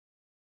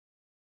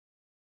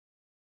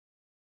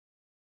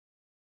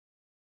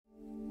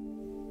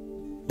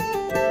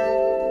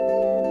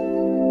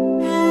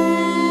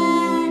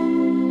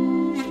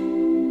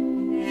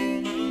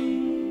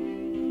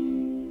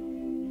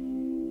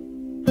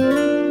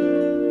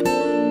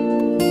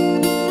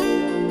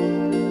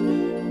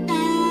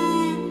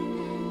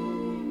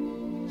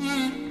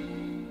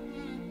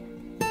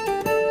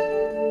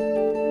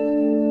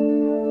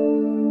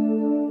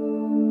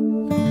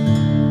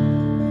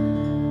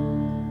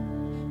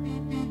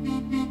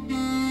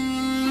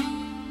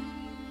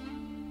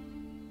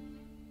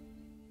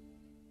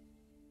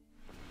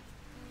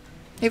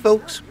Hey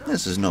folks,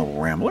 this is No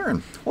Rambler,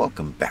 and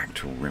welcome back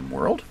to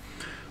RimWorld.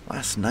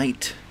 Last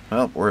night,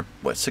 well, we're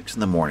at 6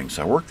 in the morning,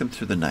 so I worked them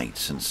through the night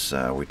since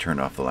we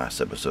turned off the last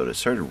episode. It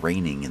started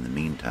raining in the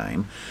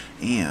meantime,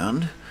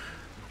 and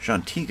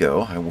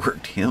Shantigo, I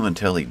worked him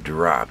until he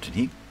dropped, and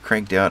he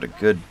cranked out a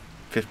good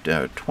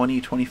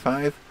 20,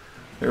 25,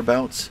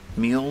 thereabouts,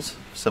 meals.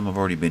 Some have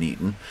already been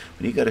eaten,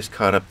 but he got us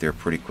caught up there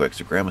pretty quick,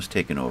 so Grandma's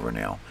taking over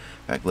now.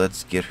 In fact,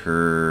 let's get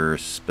her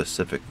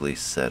specifically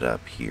set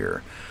up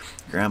here.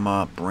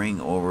 Grandma, bring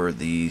over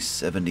the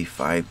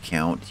 75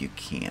 count. You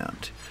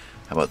can't.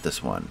 How about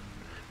this one?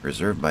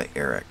 Reserved by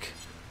Eric.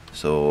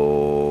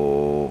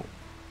 So,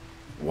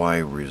 why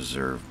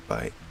reserved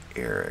by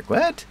Eric?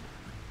 What?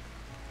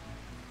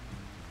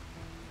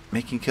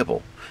 Making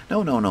kibble.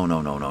 No.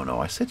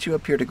 I set you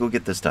up here to go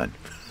get this done.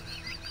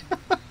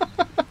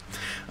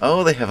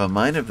 Oh, they have a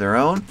mind of their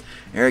own?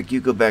 Eric, you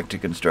go back to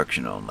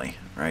construction only.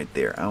 Right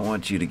there. I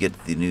want you to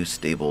get the new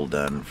stable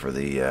done for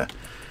the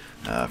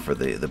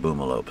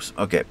boomalopes.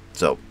 Okay,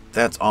 so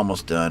that's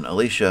almost done.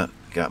 Alicia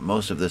got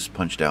most of this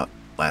punched out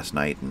last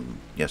night and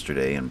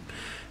yesterday, and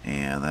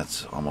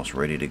that's almost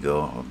ready to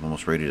go. I'm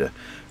almost ready to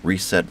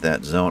reset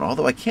that zone,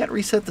 although I can't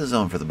reset the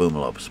zone for the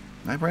boomalopes.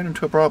 I ran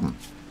into a problem.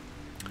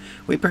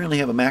 We apparently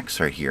have a max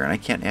right here, and I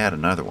can't add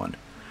another one.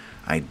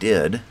 I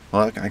did.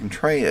 Well, I can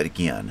try it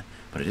again,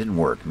 but it didn't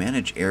work.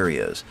 Manage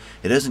areas.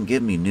 It doesn't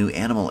give me new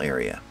animal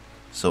area,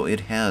 so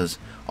it has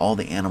all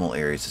the animal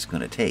areas it's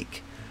going to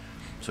take.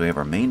 So we have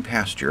our main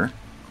pasture.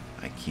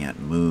 I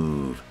can't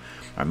move.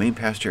 Our main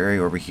pasture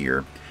area over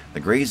here. The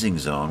grazing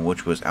zone,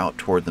 which was out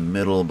toward the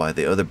middle by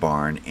the other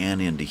barn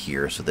and into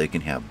here, so they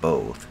can have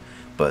both.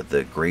 But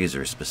the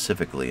grazer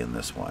specifically in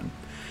this one.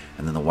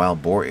 And then the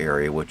wild boar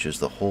area, which is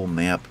the whole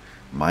map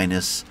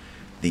minus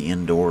the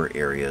indoor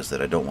areas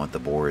that I don't want the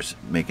boars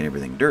making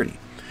everything dirty.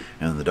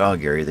 And the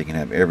dog area, they can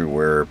have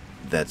everywhere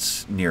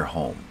that's near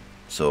home.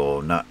 So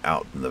not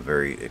out in the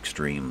very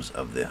extremes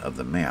of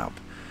the map.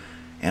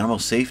 Animal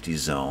safety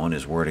zone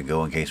is where to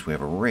go in case we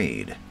have a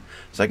raid.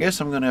 So I guess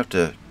I'm going to have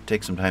to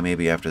take some time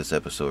maybe after this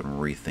episode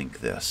and rethink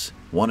this.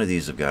 One of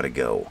these have got to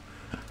go.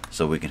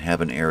 So we can have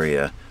an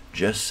area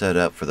just set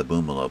up for the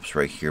boomalopes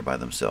right here by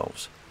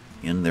themselves.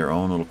 In their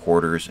own little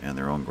quarters and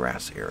their own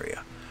grass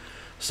area.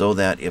 So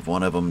that if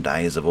one of them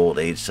dies of old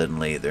age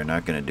suddenly, they're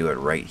not going to do it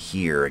right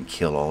here and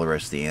kill all the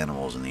rest of the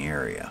animals in the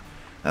area.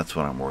 That's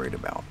what I'm worried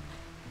about.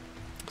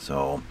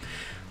 So,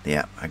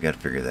 yeah, I got to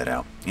figure that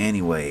out.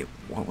 Anyway,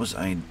 what was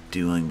I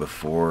doing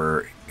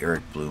before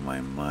Eric blew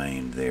my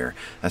mind there?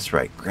 That's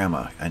right,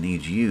 Grandma, I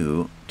need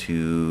you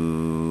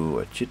to...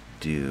 What you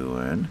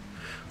doing?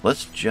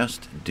 Let's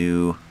just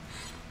do...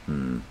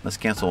 let's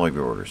cancel all of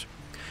your orders.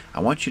 I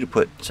want you to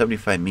put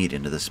 75 meat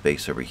into this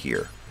space over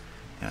here.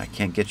 And I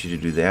can't get you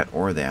to do that,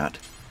 or that,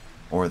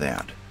 or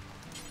that.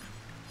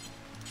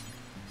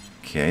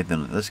 Okay,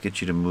 then let's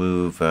get you to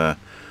move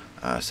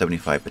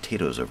 75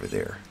 potatoes over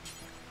there.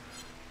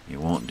 You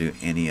won't do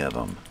any of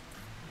them.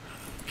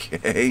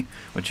 Okay,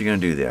 what you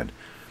going to do then?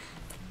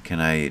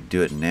 Can I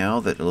do it now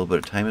that a little bit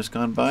of time has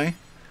gone by?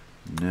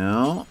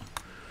 No.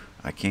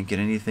 I can't get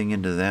anything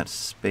into that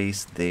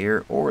space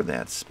there or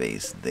that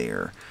space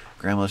there.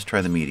 Grandma, let's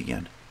try the meat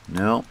again.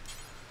 No.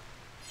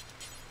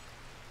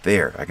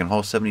 There, I can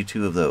haul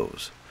 72 of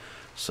those.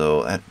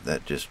 So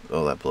that just,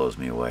 oh, that blows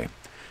me away.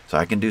 So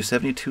I can do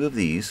 72 of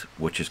these,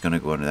 which is going to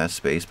go into that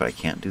space, but I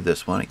can't do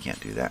this one, I can't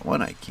do that one,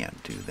 I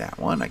can't do that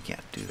one, I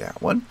can't do that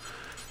one,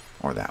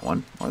 or that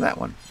one, or that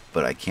one.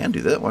 But I can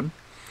do that one.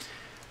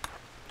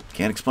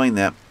 Can't explain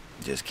that.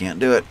 Just can't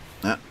do it.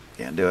 No,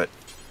 can't do it.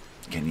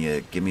 Can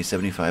you give me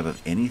 75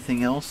 of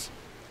anything else?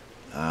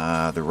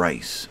 The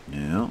rice.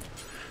 No.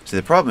 See,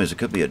 the problem is it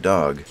could be a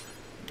dog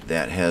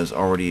that has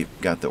already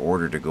got the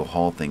order to go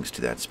haul things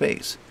to that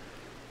space.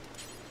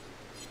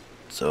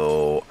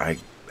 So I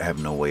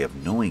have no way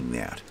of knowing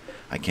that.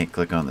 I can't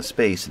click on the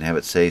space and have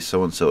it say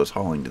so-and-so is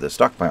hauling to the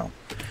stockpile.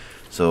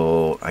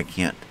 So I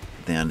can't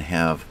then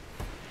have,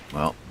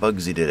 well,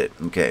 Bugsy did it.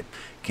 Okay,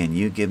 can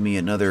you give me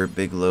another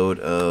big load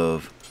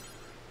of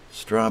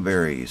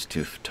strawberries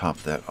to top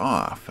that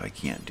off? I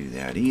can't do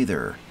that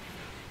either.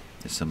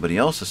 Is somebody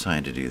else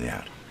assigned to do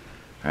that?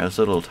 All right, let's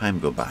let a little time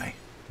go by.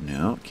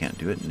 No, can't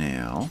do it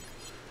now.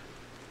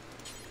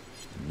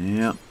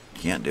 No,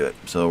 can't do it.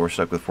 So we're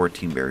stuck with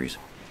 14 berries.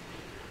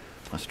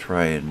 Let's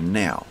try it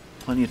now.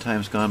 Plenty of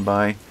time's gone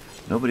by.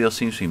 Nobody else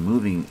seems to be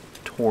moving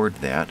toward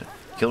that.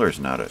 Killer's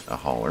not a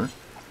hauler.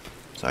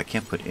 So I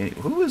can't put any...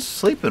 Who is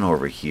sleeping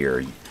over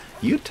here?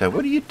 Utah,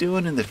 what are you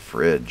doing in the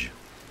fridge?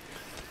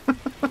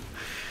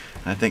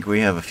 I think we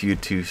have a few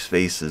two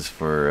spaces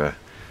for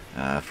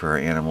our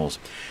animals.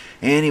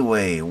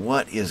 Anyway,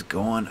 what is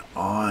going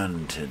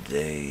on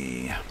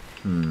today?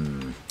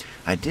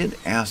 I did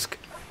ask,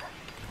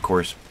 of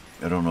course,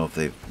 I don't know if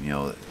they,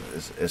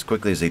 as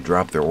quickly as they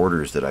dropped their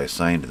orders that I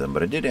assigned to them,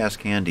 but I did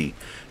ask Handy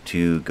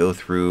to go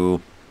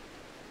through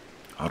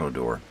auto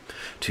door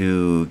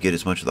to get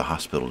as much of the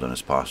hospital done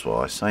as possible.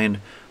 I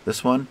signed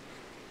this one,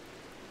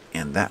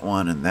 and that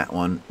one, and that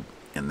one,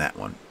 and that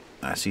one.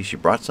 I see she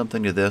brought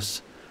something to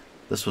this,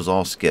 This was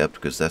all skipped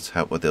because that's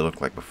what they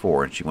looked like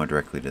before, and she went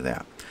directly to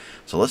that.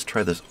 So let's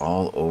try this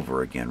all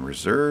over again.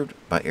 Reserved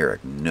by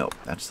Eric. No,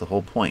 that's the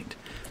whole point.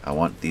 I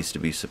want these to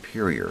be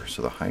superior,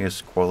 so the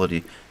highest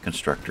quality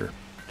constructor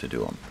to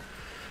do them.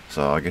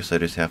 So I guess I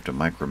just have to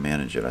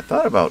micromanage it. I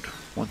thought about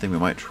one thing we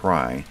might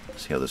try,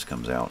 see how this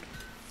comes out.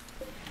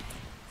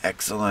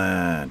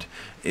 Excellent!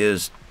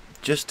 Is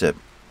just to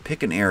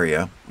pick an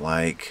area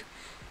like,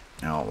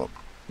 you know,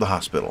 the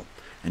hospital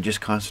and just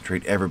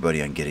concentrate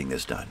everybody on getting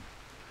this done.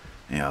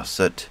 You know,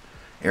 set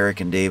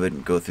Eric and David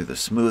and go through the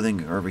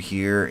smoothing over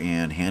here,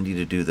 and Handy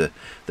to do the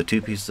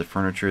two pieces of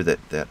furniture that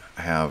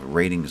have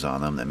ratings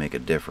on them that make a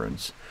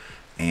difference,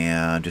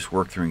 and just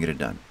work through and get it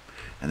done.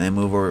 And then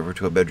move over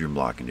to a bedroom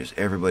block and just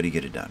everybody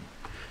get it done.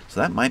 So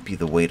that might be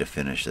the way to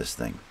finish this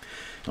thing.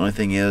 The only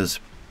thing is,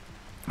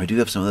 I do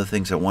have some other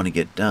things I want to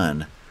get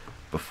done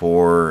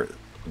before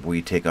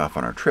we take off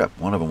on our trip.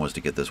 One of them was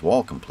to get this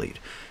wall complete.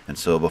 And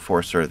so before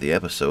I started the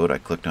episode, I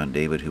clicked on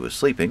David, who was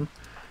sleeping,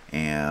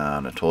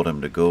 and I told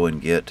him to go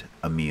and get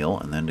a meal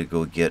and then to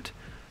go get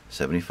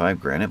 75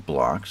 granite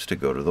blocks to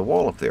go to the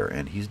wall up there.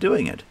 And he's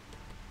doing it.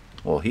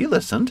 Well, he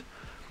listened.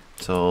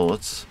 So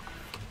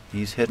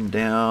he's heading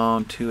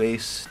down to a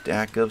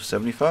stack of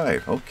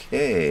 75.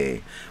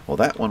 Okay. Well,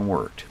 that one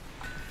worked.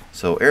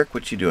 So, Eric,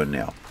 what you doing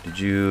now?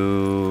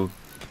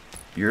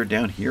 You're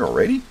down here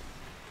already?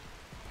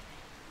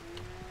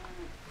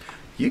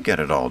 You got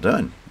it all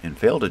done and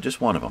failed at just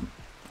one of them.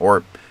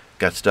 Or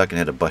got stuck and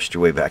had to bust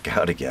your way back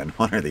out again.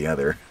 One or the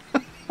other.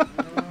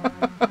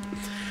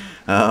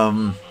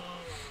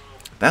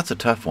 That's a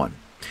tough one.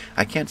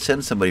 I can't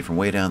send somebody from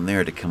way down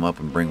there to come up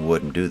and bring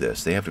wood and do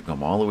this. They have to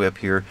come all the way up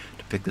here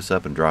to pick this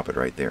up and drop it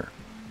right there.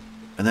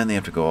 And then they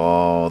have to go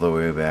all the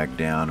way back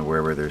down to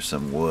wherever there's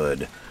some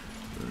wood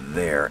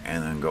there,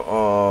 and then go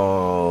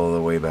all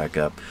the way back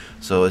up.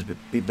 So it'd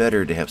be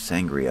better to have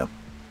Sangria,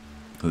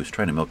 who's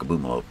trying to milk a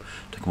boomalope,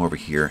 to come over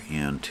here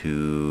and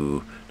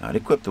to not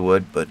equip the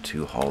wood, but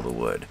to haul the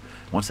wood.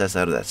 Once that's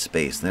out of that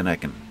space, then I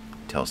can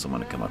tell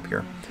someone to come up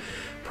here.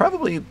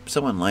 Probably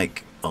someone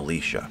like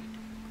Alicia,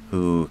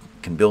 who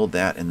can build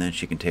that, and then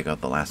she can take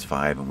out the last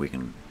 5, and we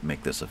can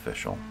make this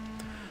official.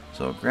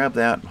 So grab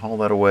that, haul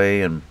that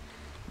away, and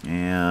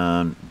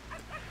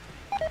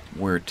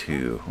where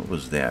to? What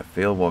was that?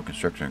 Failed wall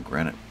construction on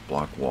granite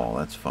block wall.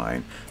 That's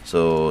fine.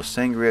 So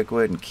Sangria, go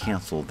ahead and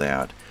cancel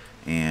that,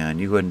 and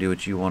you go ahead and do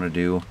what you want to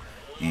do,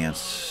 and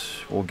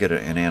we'll get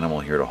an animal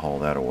here to haul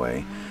that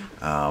away.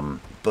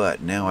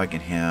 But now I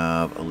can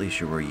have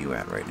Alicia. Where are you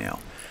at right now?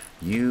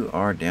 You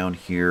are down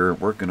here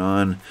working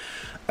on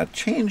a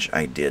change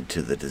I did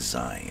to the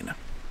design.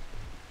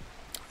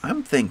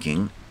 I'm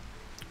thinking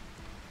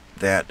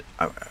that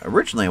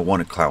originally I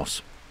wanted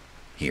Klaus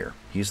here.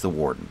 He's the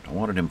warden. I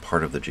wanted him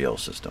part of the jail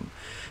system.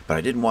 But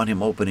I didn't want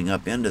him opening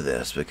up into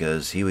this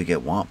because he would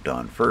get whomped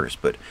on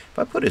first. But if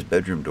I put his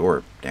bedroom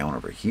door down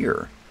over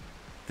here,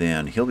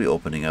 then he'll be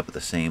opening up at the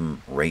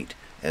same rate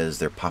as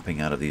they're popping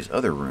out of these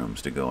other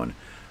rooms to go and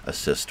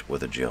assist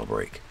with a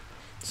jailbreak.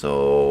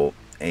 So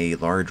a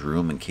large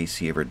room in case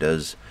he ever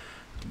does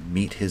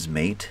meet his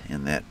mate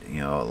and that,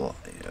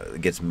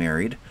 gets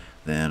married,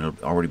 then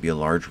it'll already be a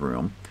large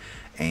room.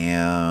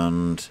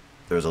 And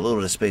there's a little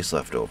bit of space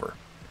left over.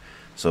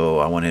 So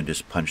I went ahead and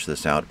just punched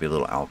this out to be a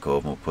little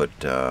alcove, and we'll put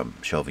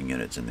shelving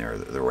units in there,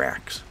 the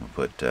racks. We'll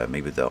put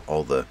maybe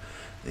all the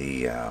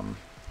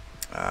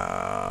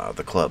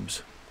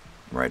clubs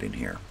right in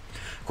here.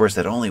 Of course,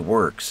 that only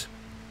works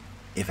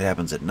if it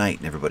happens at night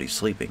and everybody's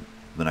sleeping.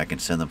 Then I can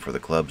send them for the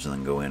clubs and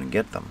then go in and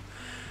get them.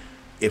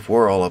 If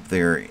we're all up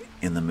there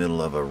in the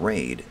middle of a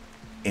raid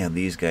and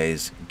these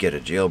guys get a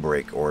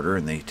jailbreak order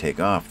and they take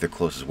off, their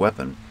closest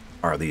weapon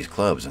are these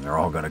clubs, and they're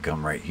all going to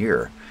come right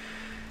here.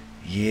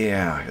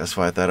 Yeah, that's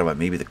why I thought about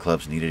maybe the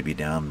clubs needed to be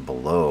down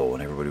below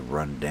and everybody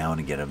run down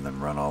and get them, then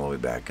run all the way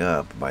back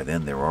up. By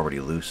then they were already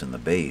loose in the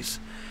base.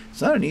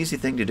 It's not an easy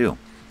thing to do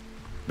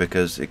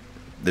because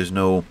there's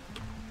no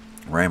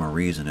rhyme or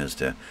reason as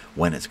to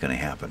when it's going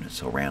to happen. It's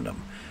so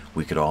random.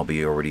 We could all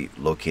be already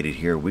located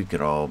here. We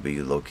could all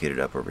be located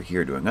up over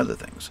here doing other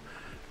things.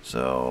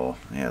 So,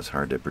 yeah, it's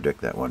hard to predict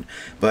that one.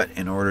 But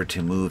in order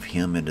to move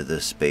him into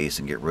this space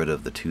and get rid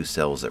of the 2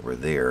 cells that were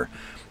there,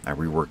 I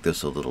reworked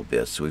this a little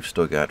bit. So we've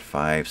still got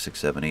 5, 6,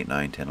 7, 8,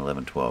 9, 10,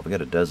 11, 12. We've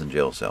got a dozen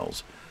jail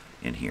cells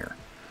in here.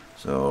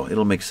 So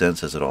it'll make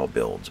sense as it all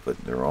builds. But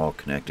they're all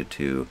connected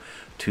to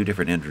 2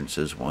 different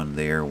entrances, one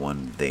there,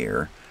 one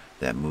there.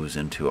 That moves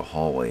into a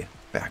hallway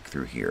back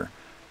through here,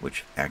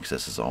 which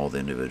accesses all the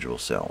individual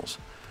cells.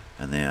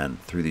 And then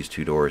through these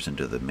 2 doors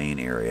into the main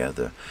area,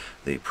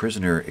 the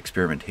prisoner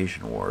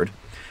experimentation ward,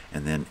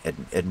 and then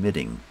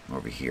admitting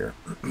over here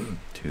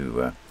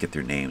to get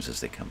their names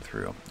as they come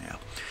through. Yeah.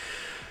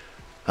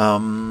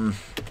 I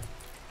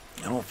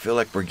don't feel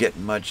like we're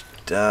getting much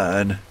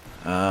done.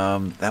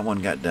 That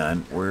one got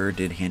done. Where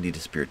did Handy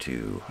disappear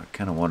to? I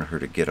kind of wanted her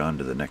to get on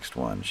to the next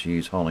one.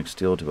 She's hauling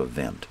steel to a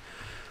vent.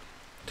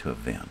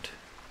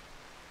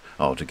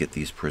 Oh, to get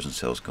these prison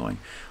cells going.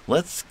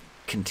 Let's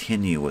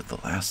continue with the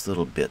last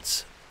little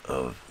bits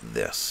of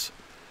this.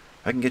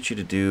 I can get you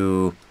to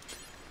do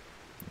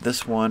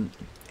this one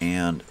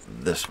and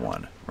this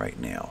one right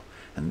now.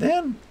 And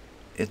then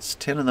it's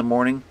 10 in the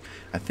morning.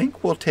 I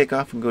think we'll take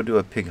off and go do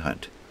a pig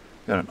hunt.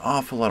 Got an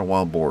awful lot of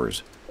wild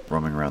boars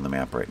roaming around the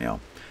map right now.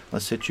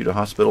 Let's hit you to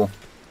hospital.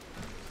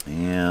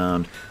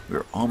 And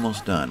we're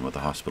almost done with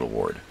the hospital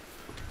ward.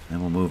 Then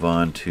we'll move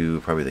on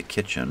to probably the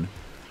kitchen.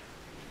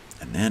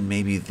 And then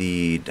maybe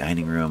the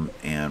dining room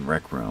and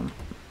rec room.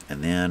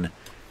 And then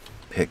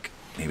pick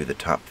maybe the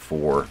top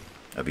 4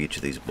 of each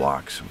of these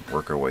blocks.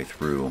 Work our way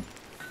through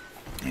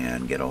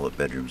and get all the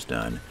bedrooms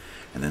done.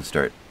 And then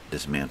start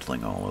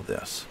dismantling all of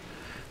this.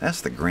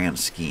 That's the grand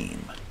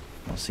scheme.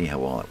 We'll see how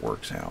well it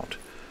works out.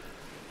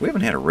 We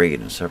haven't had a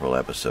raid in several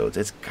episodes.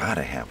 It's got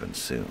to happen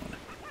soon.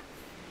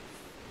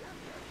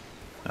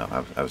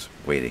 Oh, I was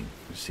waiting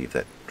to see if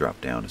that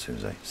dropped down as soon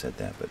as I said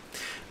that, but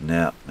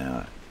no,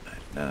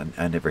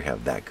 I never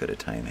have that good a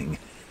timing.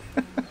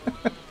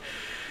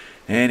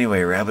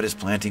 Anyway, Rabbit is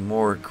planting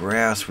more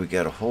grass. We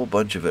got a whole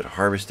bunch of it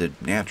harvested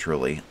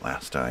naturally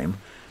last time.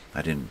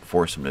 I didn't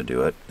force them to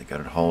do it. They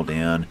got it hauled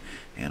in.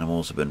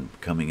 Animals have been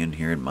coming in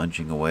here and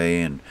munching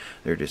away, and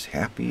they're just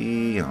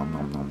happy.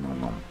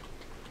 So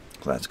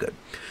that's good.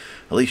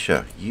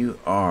 Alicia, you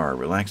are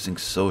relaxing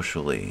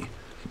socially.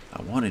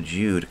 I wanted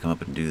you to come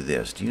up and do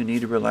this. Do you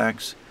need to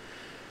relax?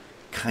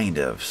 Kind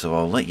of. So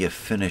I'll let you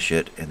finish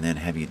it and then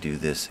have you do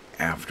this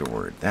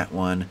afterward. That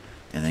one,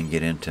 and then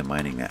get into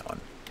mining that one.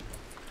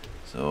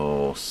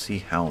 So see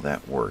how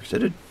that works. It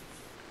did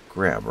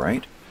grab,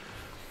 right?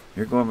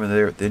 You're going over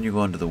there, then you're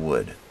going to the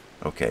wood.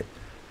 Okay.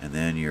 And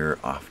then you're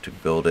off to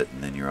build it,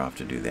 and then you're off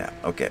to do that.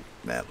 Okay,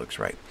 that looks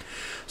right.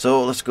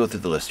 So let's go through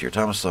the list here.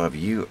 Tomislav,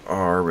 you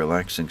are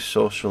relaxing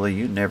socially.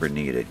 You never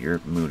need it.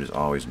 Your mood is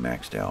always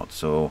maxed out.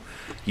 So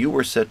you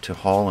were set to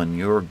haul, and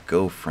your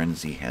go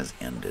frenzy has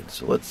ended.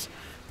 So let's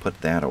put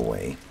that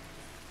away.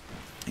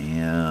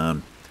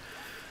 And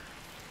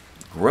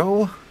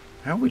grow.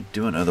 How are we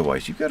doing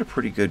otherwise? You've got a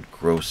pretty good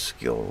grow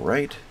skill,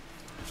 right?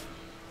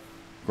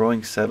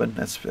 Growing 7.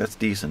 That's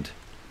decent.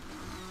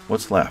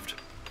 What's left?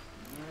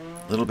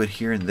 A little bit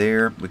here and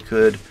there.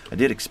 I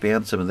did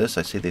expand some of this.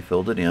 I say they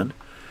filled it in.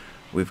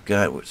 We've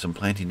got some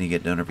planting to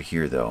get done over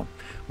here, though.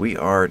 We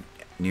are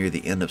near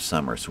the end of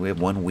summer, so we have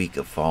 1 week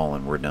of fall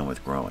and we're done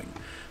with growing.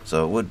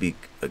 So it would be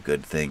a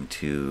good thing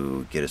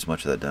to get as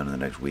much of that done in the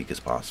next week as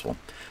possible.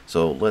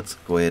 So let's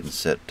go ahead and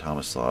set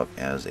Tomislav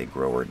as a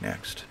grower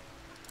next.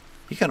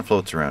 He kind of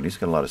floats around. He's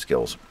got a lot of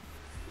skills.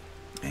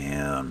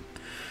 And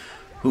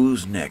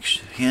who's next?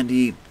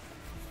 Handy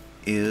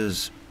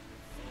is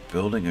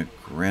building a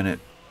granite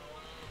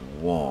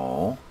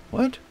wall.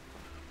 What?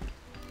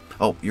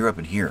 Oh, you're up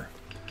in here.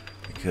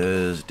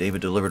 Because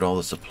David delivered all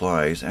the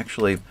supplies.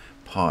 Actually,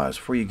 pause.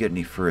 Before you get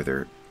any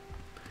further,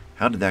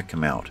 how did that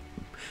come out?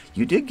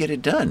 You did get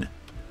it done.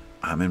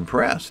 I'm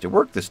impressed. It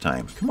worked this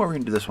time. Come over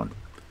and do this one.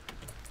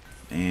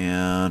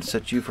 And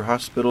set you for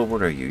hospital.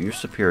 What are you? You're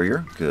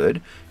superior.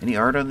 Good. Any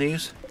art on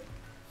these?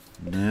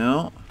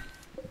 No.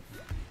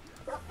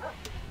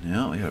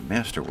 No, we got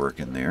masterwork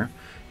in there.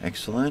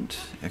 Excellent.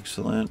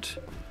 Excellent.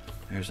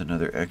 There's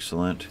another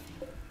excellent.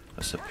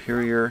 A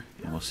superior.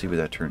 And we'll see what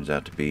that turns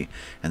out to be.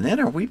 And then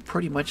are we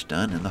pretty much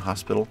done in the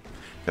hospital?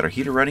 Got our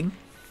heater running.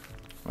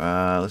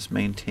 Let's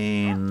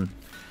maintain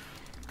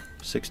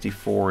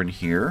 64 in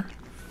here.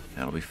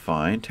 That'll be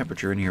fine.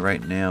 Temperature in here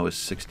right now is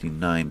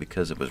 69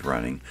 because it was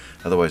running.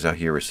 Otherwise out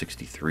here is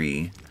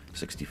 63,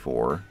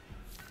 64,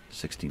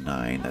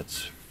 69.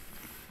 That's,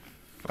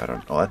 I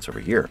don't, oh, that's over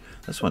here.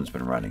 This one's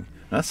been running.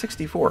 Not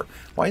 64.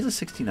 Why is it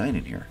 69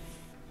 in here?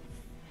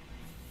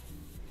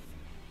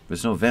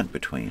 There's no vent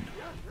between.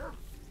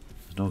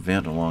 There's no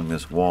vent along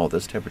this wall.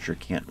 This temperature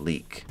can't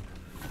leak.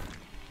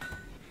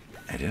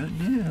 I don't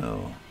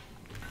know.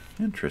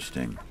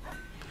 Interesting.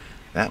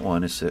 That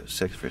one is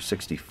set for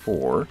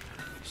 64.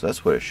 So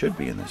that's what it should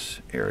be in this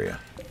area.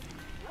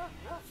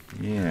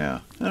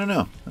 Yeah. I don't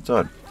know. That's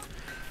odd.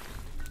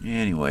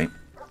 Anyway.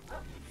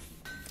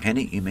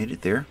 Henny, you made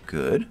it there.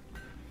 Good.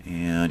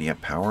 And yeah,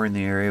 power in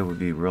the area would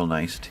be real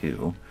nice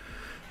too.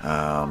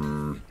 I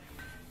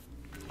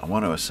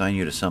want to assign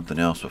you to something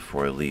else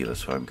before I leave.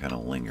 That's why I'm kind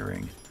of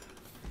lingering.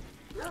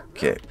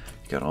 Okay.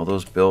 Got all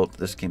those built.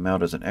 This came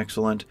out as an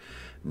excellent.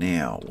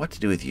 Now, what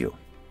to do with you?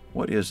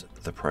 What is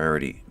the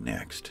priority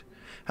next?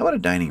 How about a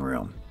dining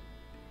room?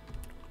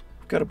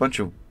 We've got a bunch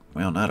of,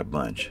 well, not a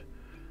bunch.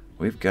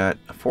 We've got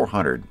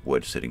 400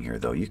 wood sitting here,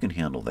 though. You can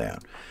handle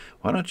that.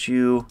 Why don't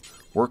you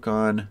work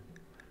on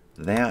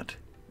that,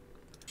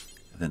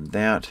 then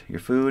that. Your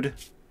food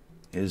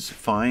is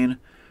fine.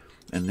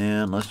 And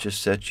then let's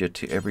just set you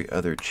to every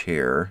other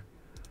chair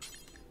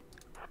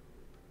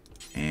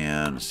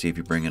and see if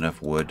you bring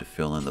enough wood to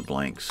fill in the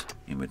blanks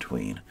in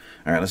between.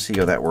 All right, let's see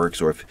how that works.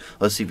 Or if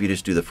let's see if you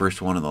just do the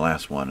first one and the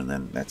last one, and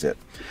then that's it.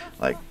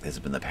 Like has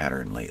been the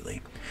pattern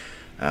lately.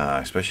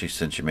 Especially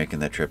since you're making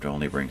that trip to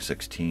only bring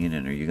 16.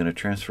 And are you going to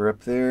transfer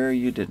up there?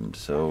 You didn't,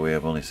 so we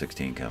have only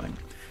 16 coming.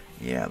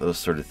 Yeah, those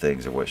sort of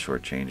things are what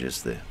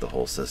shortchanges the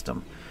whole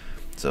system.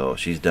 So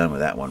she's done with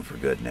that one for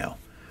good now.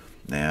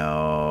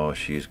 Now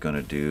she's going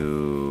to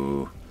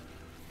do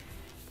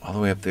All the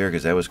way up there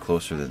because that was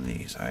closer than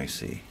these. I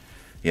see.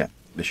 Yeah,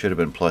 it should have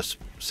been plus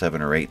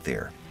 7 or 8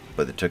 there,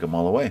 but they took them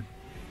all away.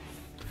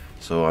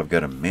 So I've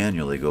got to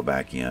manually go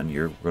back in.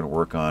 You're going to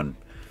work on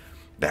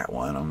that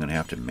one. I'm going to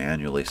have to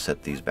manually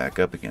set these back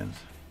up again.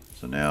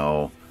 So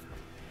now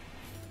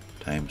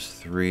times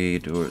 3.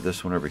 Do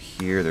this one over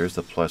here. There's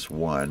the plus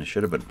 1. It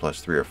should have been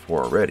plus 3 or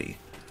 4 already.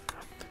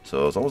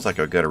 So it's almost like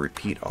I've got to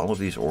repeat all of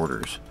these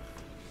orders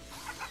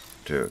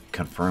to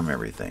confirm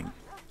everything.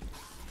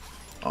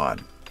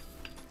 Odd.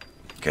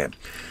 Okay,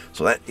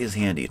 so that is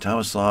handy.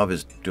 Tomislav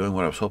is doing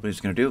what I was hoping he was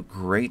going to do.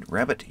 Great.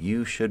 Rabbit,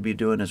 you should be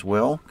doing as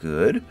well.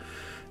 Good.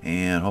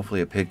 And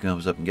hopefully a pig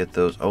comes up and get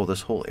those. Oh,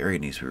 this whole area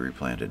needs to be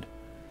replanted.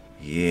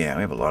 Yeah,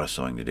 we have a lot of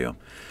sowing to do.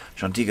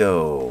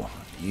 Shantigo,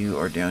 you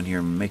are down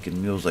here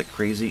making meals like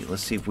crazy.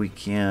 Let's see if we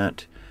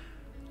can't...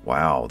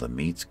 Wow, the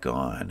meat's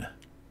gone.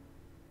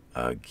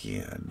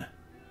 Again.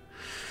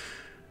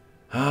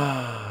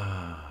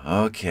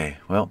 Okay,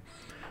 well,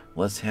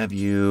 let's have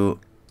you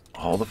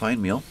haul the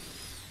fine meal.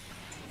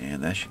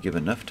 And that should give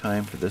enough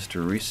time for this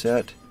to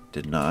reset.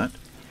 Did not.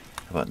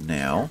 How about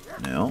now?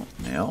 No,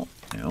 no,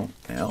 no,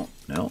 no,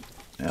 no,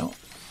 no.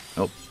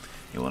 Nope.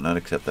 It will not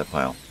accept that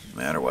pile,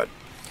 no matter what.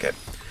 Okay.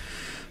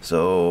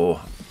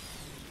 So,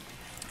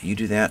 you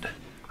do that.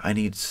 I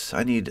need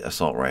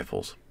assault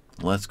rifles.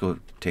 Let's go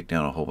take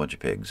down a whole bunch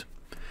of pigs.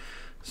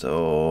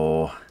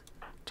 So,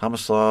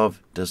 Tomislav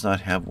does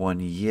not have one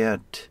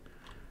yet.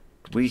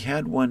 We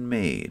had one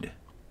made.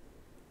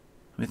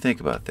 Let me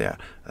think about that.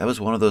 That was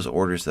one of those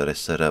orders that I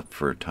set up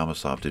for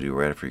Tomislav to do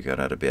right after he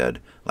got out of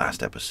bed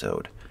last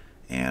episode.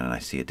 And I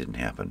see it didn't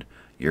happen.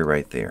 You're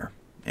right there.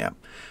 Yeah.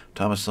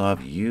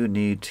 Tomislav, you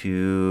need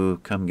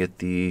to come get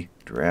the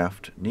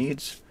draft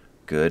needs.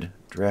 Good.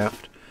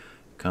 Draft.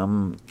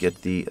 Come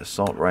get the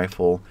assault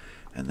rifle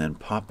and then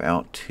pop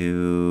out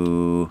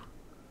to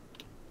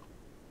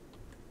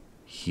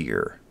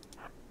here.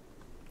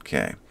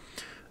 Okay.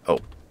 Oh,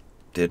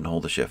 didn't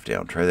hold the shift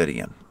down. Try that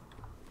again.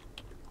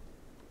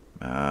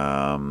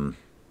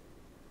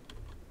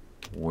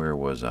 Where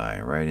was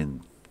I? Right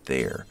in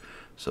there.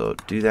 So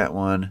do that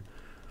one.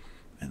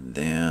 And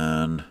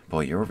then,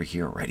 boy, you're over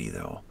here already,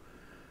 though.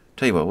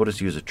 Tell you what, we'll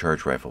just use a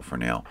charge rifle for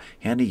now.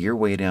 Handy, you're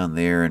way down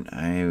there, and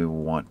I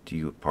want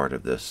you part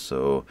of this.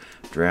 So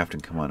draft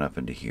and come on up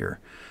into here.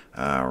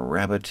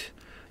 Rabbit,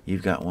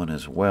 you've got one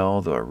as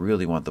well, though I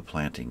really want the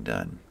planting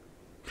done.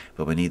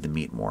 But we need the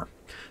meat more.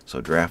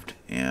 So draft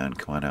and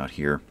come on out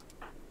here.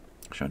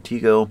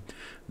 Shantigo,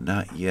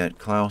 not yet.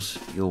 Klaus,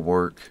 you'll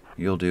work.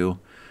 You'll do.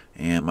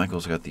 And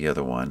Michael's got the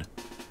other one.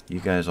 You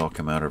guys all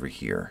come out over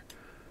here.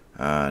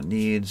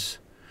 Needs.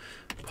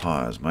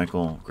 Pause.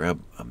 Michael,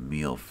 grab a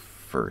meal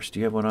first. Do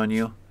you have one on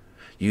you?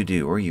 You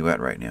do. Where are you at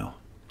right now?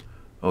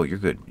 Oh, you're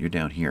good. You're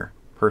down here.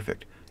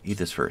 Perfect. Eat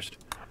this first.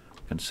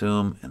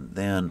 Consume, and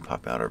then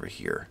pop out over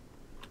here.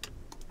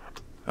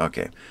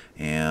 Okay.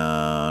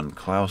 And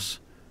Klaus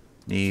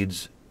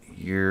needs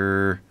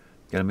your...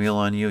 Got a meal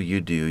on you? You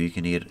do. You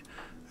can eat it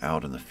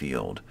out in the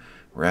field.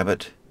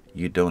 Rabbit,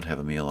 you don't have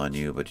a meal on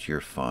you, but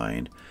you're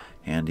fine.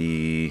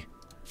 Handy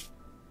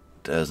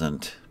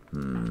doesn't.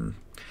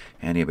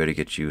 Handy, I better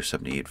get you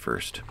something to eat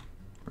first.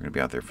 We're going to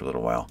be out there for a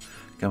little while.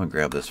 Come and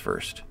grab this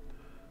first.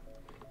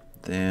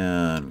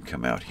 Then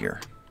come out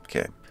here.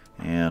 Okay.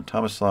 And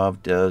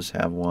Tomislav does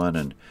have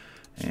one,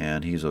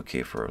 and he's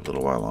okay for a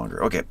little while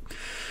longer. Okay.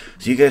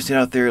 So you guys stay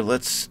out there.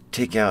 Let's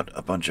take out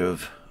a bunch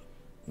of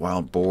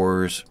wild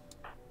boars.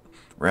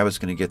 Rabbit's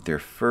going to get there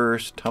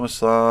first.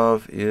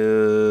 Tomislav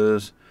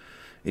is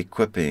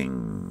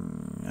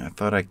equipping. I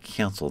thought I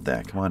canceled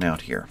that. Come on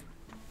out here.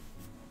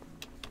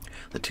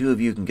 The two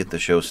of you can get the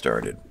show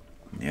started.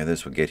 Yeah,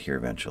 this will get here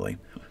eventually.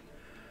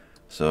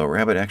 So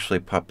Rabbit actually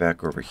popped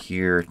back over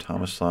here.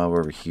 Tomislav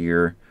over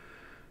here.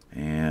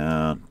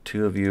 And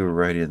two of you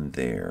right in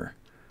there.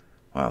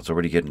 Wow, it's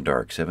already getting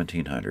dark.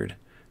 1700. You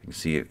can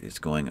see it's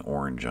going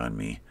orange on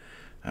me.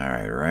 All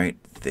right, right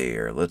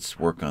there. Let's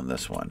work on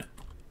this one.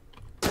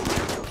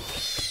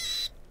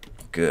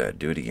 Good.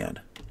 Do it again.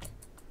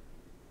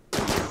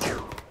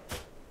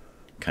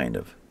 Kind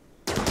of.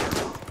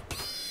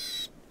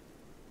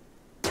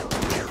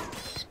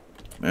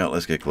 Well,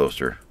 let's get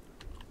closer.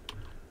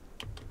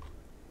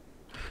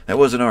 That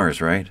wasn't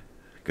ours, right?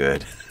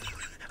 Good.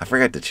 I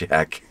forgot to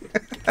check.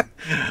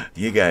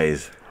 You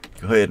guys,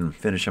 go ahead and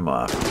finish them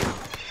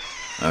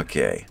off.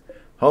 Okay.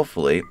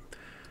 Hopefully,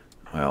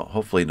 well,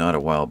 hopefully not a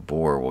wild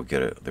boar will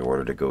get the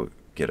order to go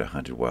get a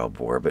hunted wild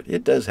boar, but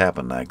it does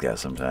happen like that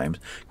sometimes.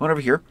 Come on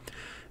over here,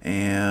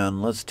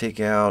 and let's take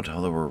out,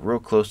 although we're real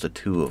close to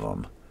two of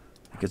them.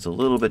 It gets a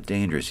little bit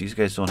dangerous. These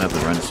guys don't have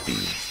the run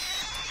speed.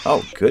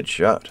 Oh, good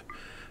shot.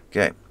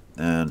 Okay,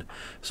 and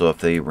so if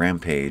they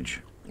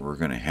rampage, we're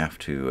going to have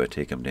to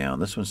take them down.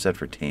 This one's set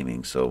for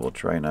taming, so we'll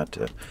try not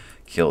to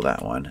kill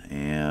that one.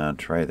 And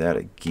try that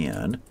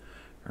again.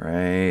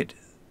 Right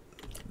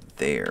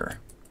there.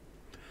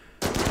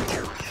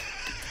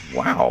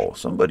 Wow,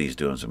 somebody's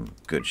doing some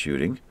good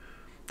shooting.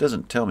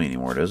 Doesn't tell me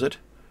anymore, does it?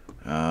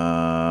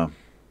 Rabbit's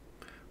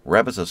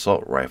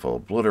assault rifle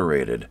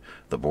obliterated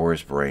the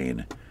boar's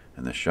brain,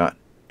 and the shot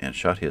and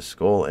shot his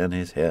skull and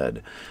his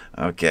head.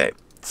 Okay,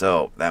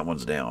 so that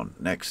one's down.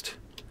 Next.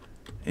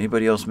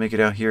 Anybody else make it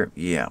out here?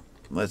 Yeah.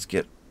 Let's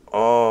get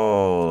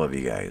all of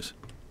you guys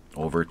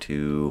over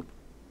to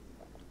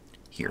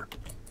here.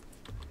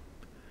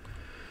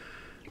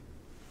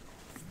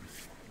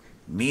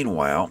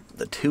 Meanwhile,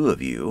 the two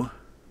of you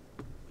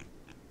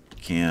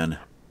can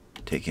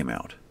take him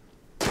out.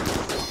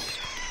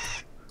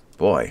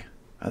 Boy,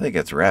 I think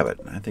that's Rabbit.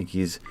 I think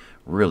he's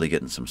really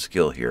getting some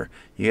skill here.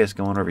 You guys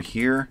going over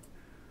here?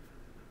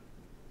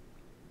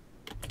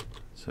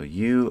 So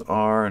you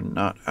are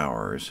not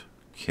ours.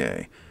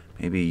 Okay.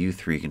 Maybe you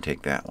three can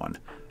take that one.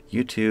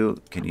 You two,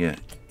 can you?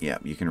 Yeah,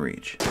 you can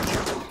reach.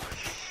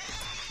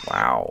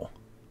 Wow.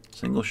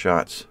 Single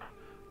shots.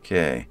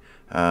 Okay.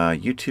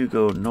 You two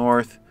go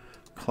north.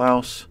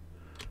 Klaus,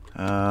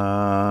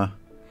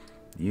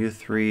 you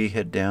three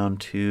head down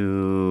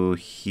to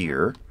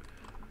here.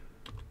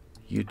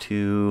 You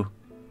two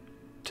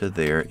to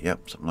there.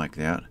 Yep, something like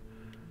that.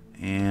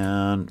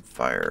 And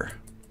fire.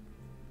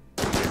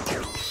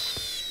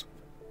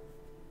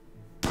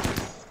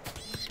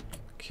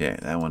 Okay,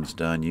 that one's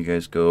done. You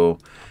guys go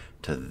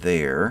to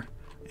there.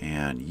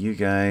 And you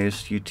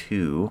guys, you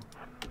two,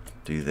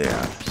 do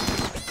that.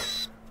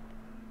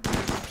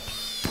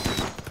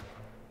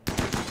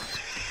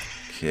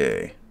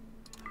 Okay.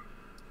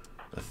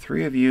 The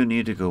three of you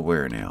need to go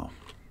where now?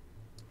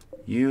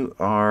 You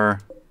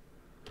are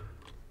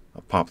a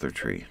poplar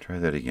tree. Try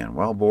that again.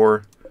 Wild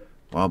boar.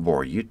 Wild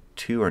boar. You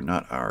two are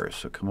not ours.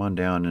 So come on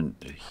down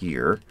into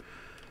here.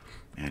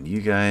 And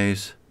you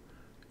guys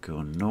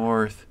go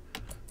north.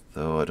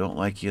 Though I don't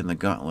like you in the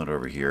gauntlet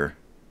over here.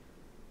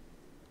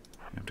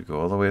 You have to go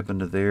all the way up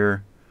into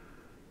there.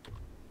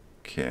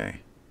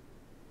 Okay.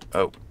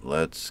 Oh,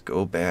 let's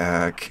go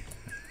back.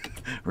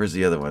 Where's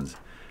the other ones?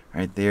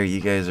 Right there,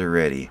 you guys are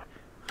ready.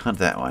 Hunt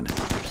that one.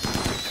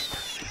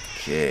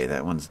 Okay,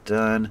 that one's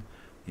done.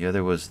 The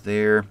other was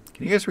there.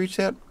 Can you guys reach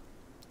that?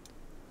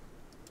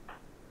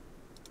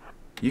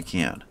 You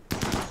can.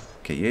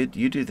 Okay,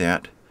 you do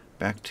that.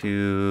 Back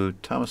to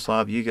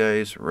Tomislav, you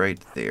guys right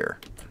there.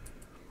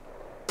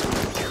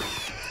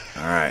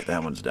 Alright,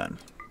 that one's done.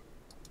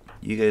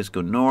 You guys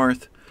go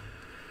north.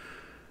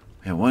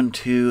 And 1,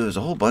 2, there's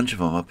a whole bunch of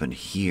them up in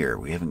here.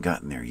 We haven't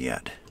gotten there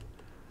yet.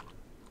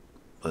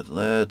 But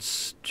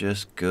let's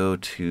just go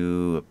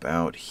to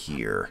about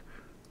here.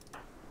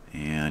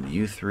 And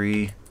you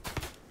three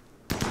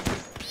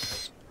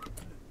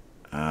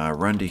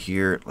run to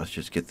here. Let's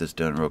just get this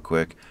done real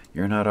quick.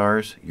 You're not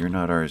ours. You're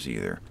not ours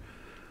either.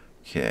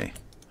 Okay.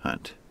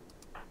 Hunt.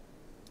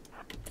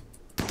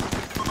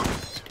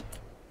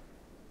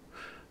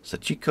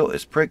 Sachiko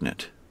is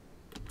pregnant.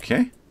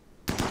 Okay.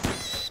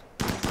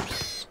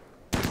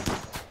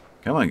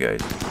 Come on,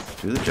 guys.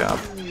 Do the job.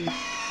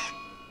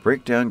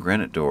 Break down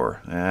granite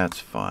door. That's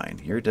fine.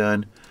 You're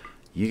done.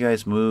 You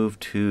guys move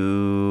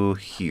to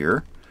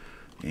here.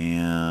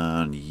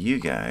 And you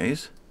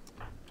guys...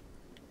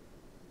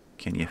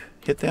 Can you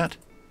hit that?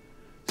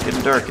 It's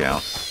getting dark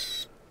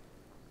out.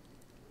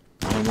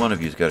 Only one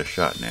of you's got a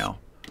shot now.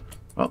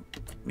 Well,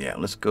 yeah,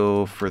 let's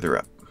go further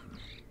up.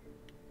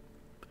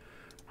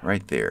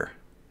 Right there.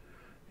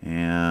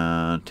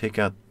 And take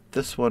out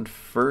this one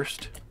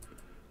first.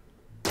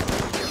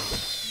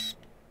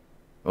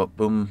 Oh,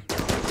 boom.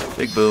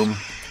 Big boom.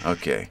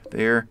 Okay,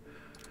 there.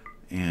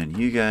 And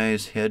you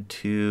guys head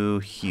to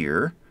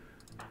here.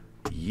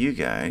 You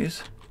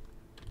guys...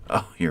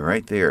 Oh, you're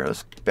right there.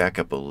 Let's back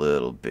up a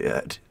little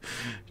bit.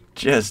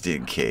 Just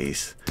in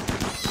case.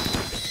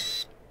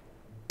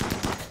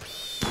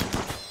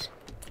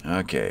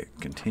 Okay,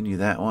 continue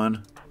that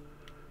one.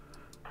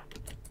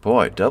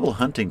 Boy, double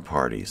hunting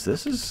parties.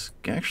 This is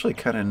actually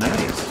kind of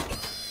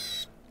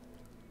nice.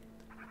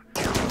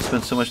 Don't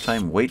spend so much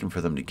time waiting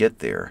for them to get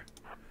there.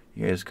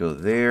 You guys go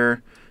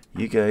there.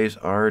 You guys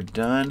are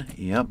done.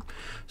 Yep.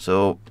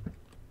 So,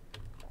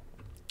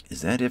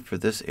 is that it for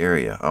this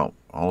area? Oh,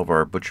 all of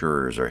our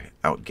butcherers are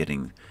out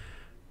getting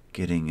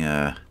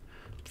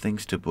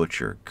things to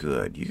butcher.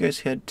 Good. You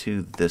guys head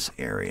to this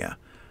area.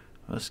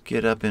 Let's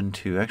get up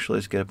into... Actually,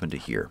 let's get up into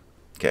here.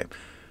 Okay.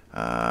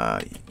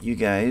 You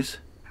guys...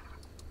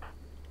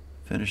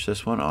 Finish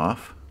this one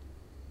off.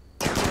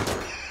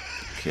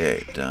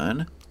 Okay,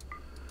 done.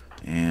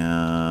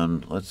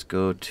 And let's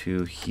go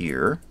to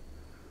here.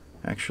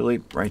 Actually,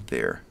 right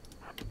there.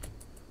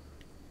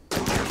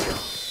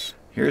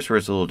 Here's where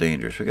it's a little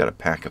dangerous. We got a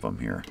pack of them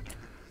here.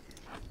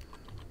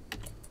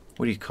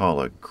 What do you call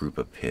a group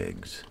of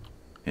pigs?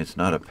 It's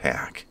not a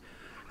pack.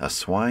 A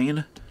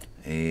swine?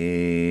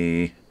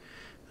 I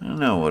don't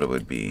know what it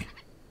would be.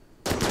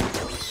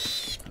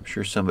 I'm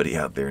sure somebody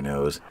out there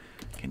knows.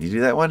 Can you do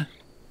that one?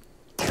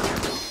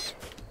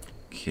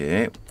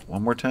 Okay,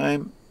 one more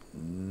time.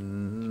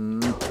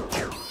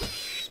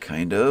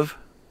 Kind of.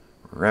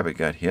 Rabbit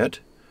got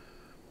hit.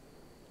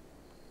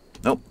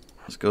 Nope.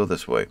 Let's go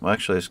this way. Well,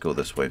 actually, let's go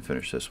this way and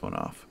finish this one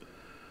off.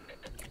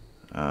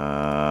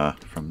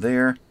 From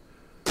there,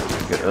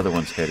 we've got other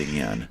ones heading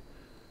in.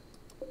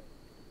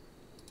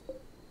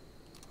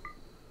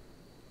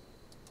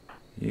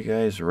 You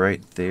guys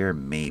right there,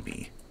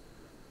 maybe.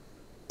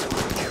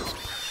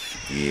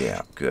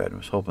 Yeah, good. I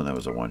was hoping that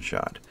was a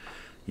one-shot.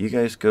 You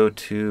guys go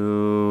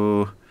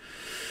to...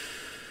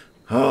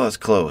 Oh, that's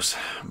close.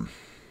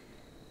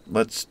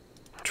 Let's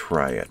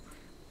try it.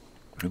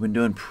 We've been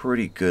doing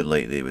pretty good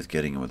lately with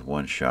getting him with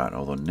one shot,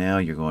 although now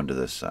you're going to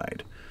this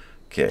side.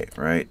 Okay,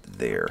 right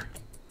there.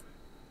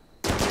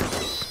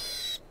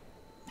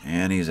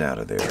 And he's out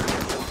of there.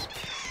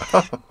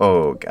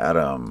 Oh, got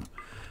him.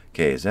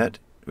 Okay, is that...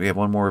 We have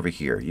one more over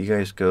here. You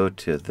guys go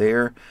to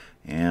there,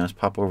 and let's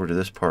pop over to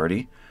this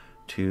party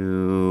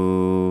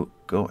to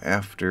go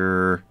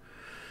after...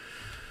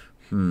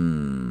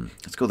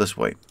 Let's go this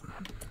way.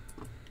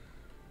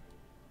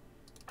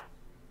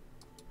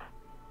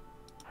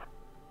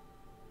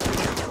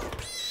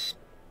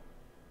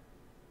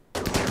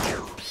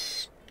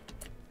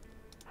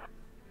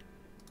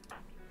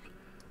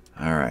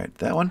 Alright,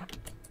 that one.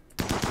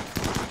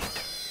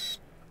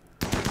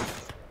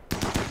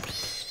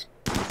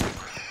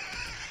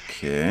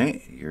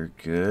 Okay, you're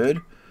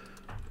good.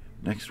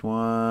 Next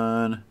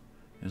one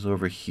is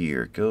over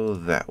here. Go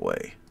that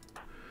way.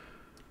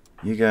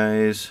 You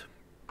guys...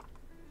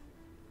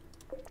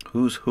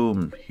 Who's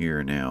whom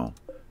here now?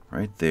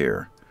 Right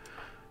there.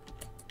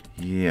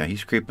 Yeah,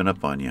 he's creeping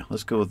up on you.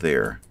 Let's go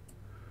there.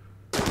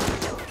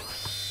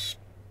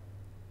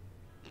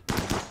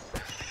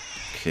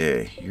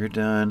 Okay, you're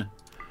done.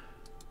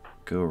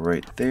 Go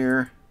right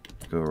there.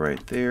 Go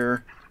right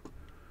there.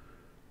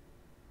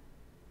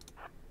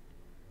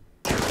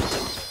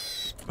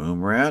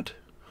 Boom rat.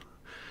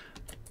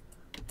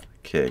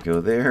 Okay, go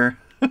there.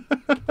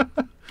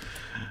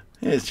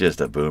 It's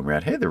just a boom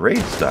rat. Hey, the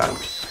raid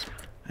stopped.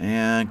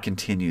 And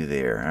continue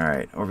there.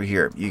 Alright, over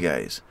here. You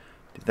guys.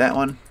 Did that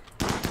one.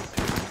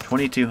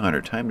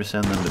 2,200. Time to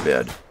send them to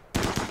bed.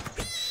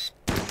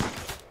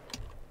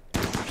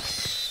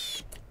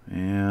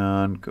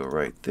 And go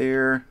right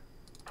there.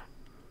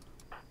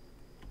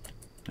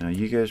 Now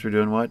you guys were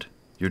doing what?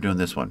 You're doing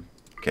this one.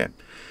 Okay.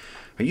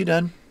 Are you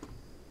done?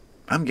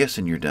 I'm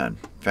guessing you're done.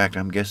 In fact,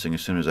 I'm guessing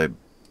as soon as I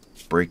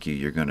break you,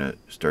 you're going to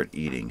start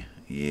eating.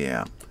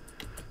 Yeah.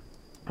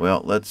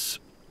 Well, let's...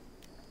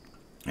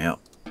 Yeah.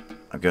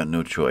 I've got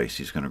no choice.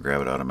 He's going to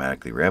grab it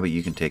automatically. Rabbit,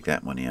 you can take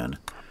that one in.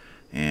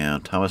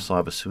 And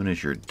Tomislav, as soon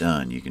as you're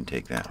done, you can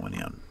take that one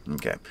in.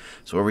 Okay.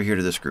 So over here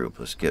to this group.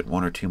 Let's get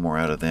one or two more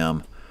out of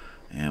them.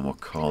 And we'll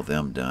call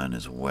them done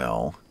as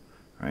well.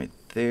 Right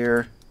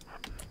there.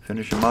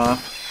 Finish them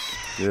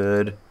off.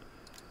 Good.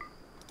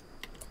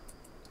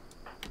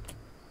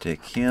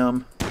 Take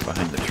him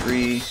behind the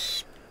tree.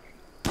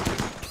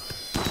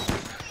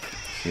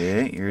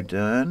 Okay, you're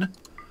done.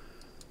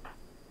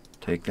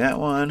 Take that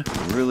one.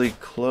 Really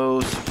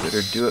close.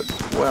 Better do it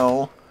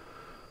well.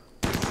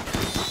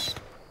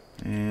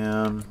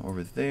 And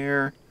over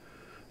there.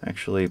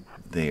 Actually,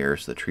 there,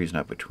 so the tree's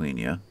not between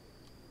you.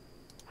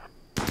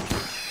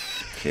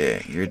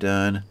 Okay, you're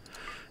done.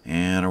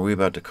 And are we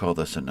about to call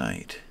this a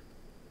night?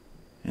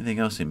 Anything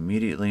else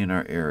immediately in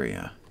our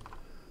area?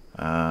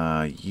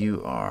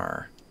 You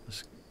are.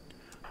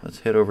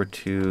 Let's head over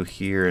to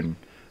here and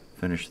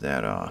finish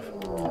that off.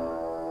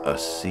 A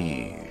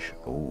siege.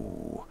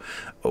 Oh.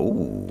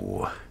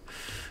 Oh.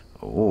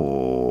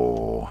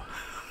 Oh.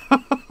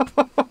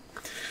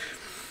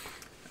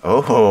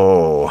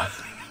 Oh.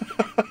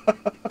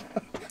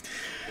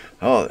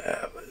 Oh.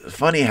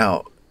 Funny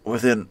how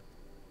within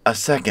a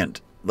second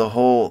the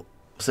whole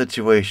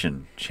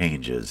situation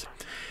changes.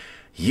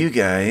 You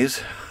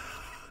guys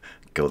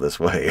go this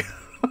way.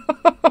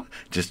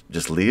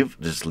 just leave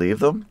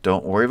them.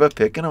 Don't worry about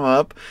picking them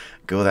up.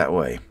 Go that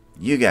way.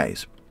 You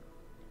guys,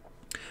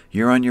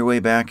 you're on your way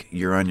back.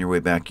 You're on your way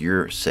back.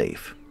 You're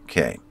safe.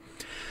 Okay.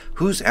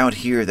 Who's out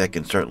here that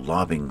can start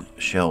lobbing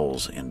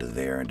shells into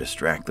there and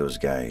distract those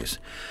guys?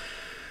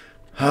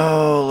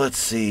 Oh, let's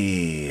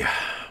see.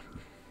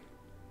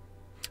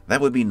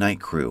 That would be Night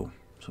Crew.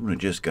 Someone who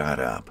just got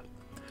up.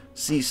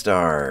 Sea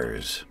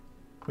Stars.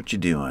 What you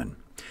doing?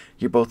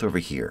 You're both over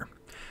here.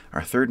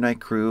 Our third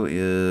night crew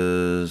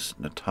is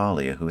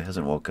Natalia, who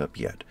hasn't woke up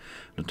yet.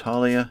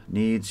 Natalia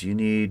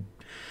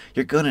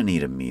you're going to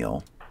need a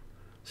meal.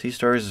 Sea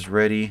Stars is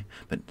ready,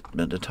 but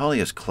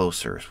Natalia's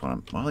closer.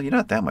 Well, you're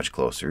not that much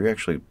closer. You're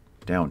actually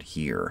down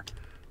here.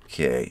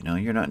 Okay, no,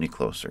 you're not any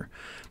closer.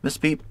 Miss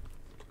Peep,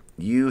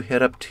 you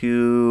head up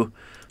to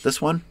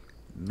this one,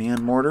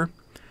 Man Mortar,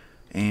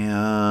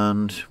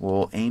 and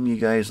we'll aim you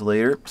guys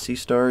later. Sea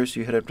Stars,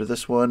 you head up to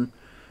this one,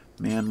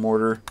 Man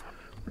Mortar.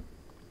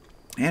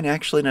 And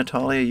actually,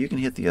 Natalia, you can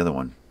hit the other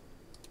one.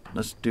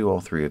 Let's do all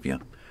three of you.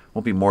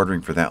 Won't be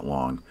mortaring for that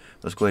long.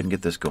 Let's go ahead and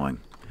get this going.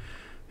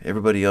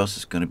 Everybody else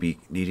is going to be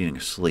needing a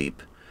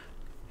sleep,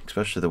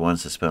 especially the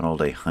ones that spent all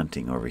day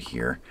hunting over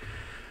here.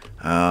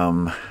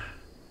 Does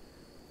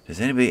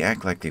anybody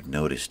act like they've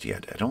noticed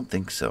yet? I don't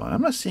think so. And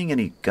I'm not seeing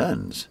any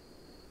guns.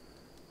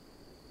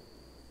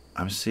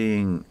 I'm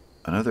seeing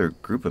another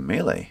group of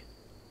melee.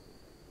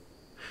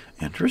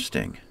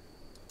 Interesting.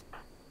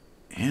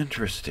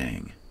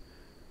 Interesting.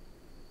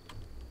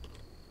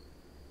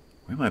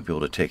 We might be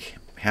able to take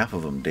half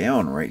of them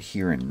down right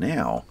here and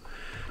now.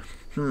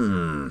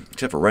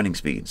 Except for running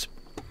speeds.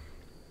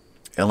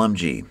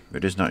 LMG. They're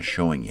just not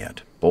showing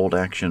yet. Bolt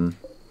action.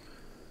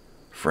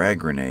 Frag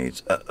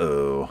grenades.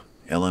 Uh-oh.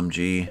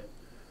 LMG.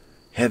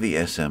 Heavy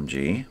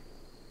SMG.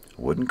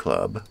 Wooden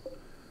club.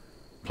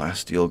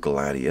 Plasteel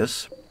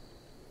gladius.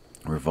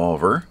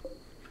 Revolver.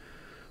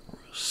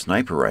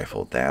 Sniper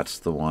rifle. That's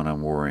the one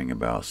I'm worrying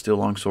about. Steel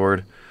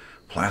longsword.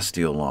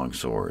 Plasteel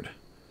longsword.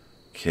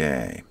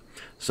 Okay.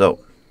 So,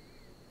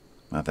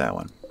 not that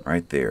one.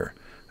 Right there.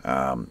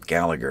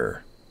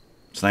 Gallagher.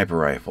 Sniper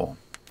rifle.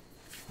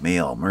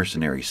 Male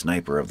mercenary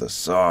sniper of the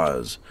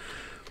saws.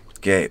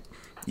 Okay.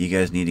 You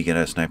guys need to get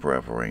out of sniper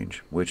rifle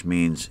range, which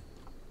means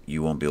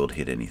you won't be able to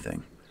hit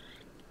anything.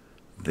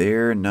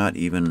 They're not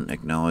even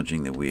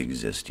acknowledging that we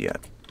exist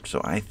yet.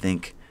 So I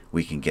think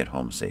we can get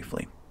home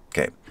safely.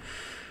 Okay.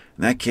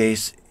 In that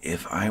case,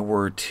 if I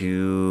were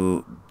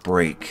to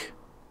break,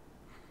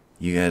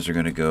 you guys are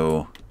going to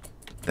go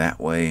that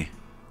way.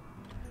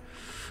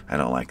 I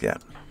don't like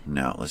that.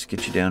 No, let's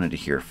get you down into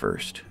here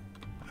first.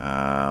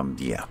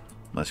 Yeah,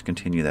 let's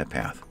continue that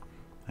path.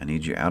 I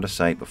need you out of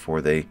sight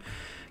before they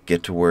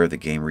get to where the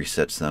game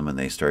resets them and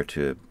they start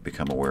to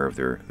become aware of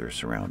their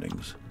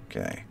surroundings.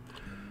 Okay.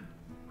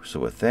 So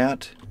with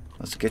that,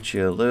 let's get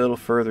you a little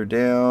further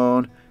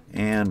down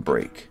and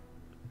break.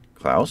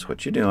 Klaus,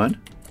 what you doing?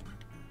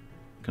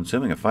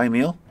 Consuming a fine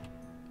meal?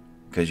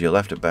 Because you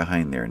left it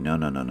behind there. No,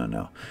 no, no, no,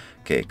 no.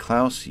 Okay,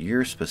 Klaus,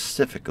 you're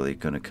specifically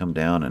going to come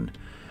down and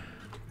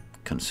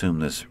consume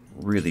this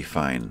really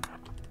fine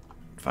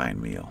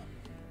meal.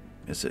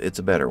 It's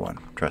a better one,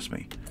 trust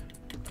me.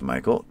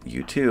 Michael,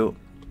 you too.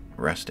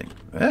 Resting.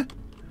 Yeah,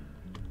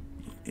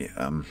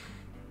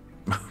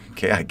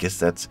 okay, I guess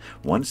that's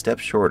one step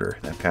shorter,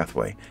 that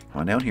pathway.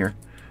 Come on down here.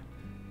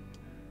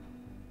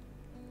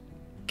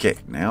 Okay,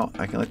 now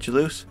I can let you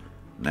loose.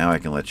 Now I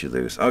can let you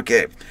loose.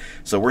 Okay,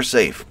 so we're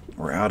safe.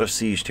 We're out of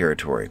siege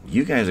territory.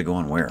 You guys are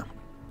going where?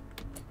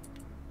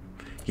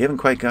 You haven't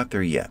quite got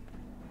there yet.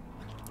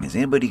 Has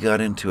anybody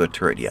got into a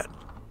turret yet?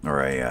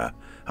 Or a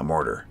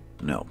mortar?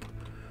 Nope.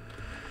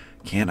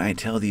 Can I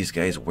tell these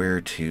guys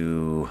where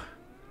to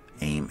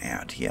aim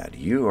at yet?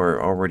 You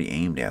are already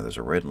aimed at. There's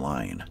a red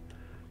line.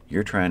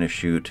 You're trying to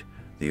shoot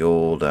the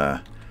old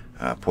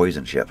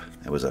poison ship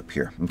that was up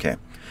here. Okay.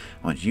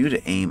 I want you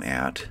to aim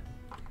at...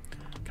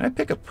 Can I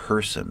pick a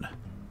person?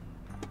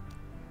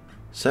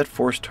 Set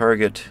force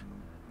target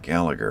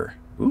Gallagher.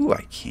 Ooh,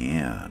 I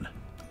can.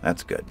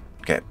 That's good.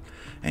 Okay.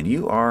 And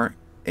you are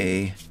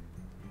a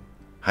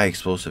high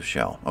explosive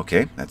shell.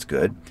 Okay, that's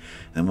good.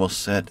 Then we'll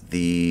set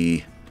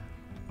the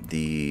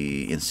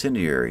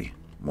incendiary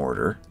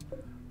mortar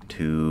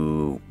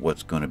to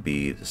what's going to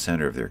be the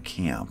center of their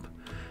camp.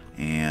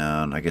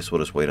 And I guess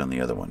we'll just wait on the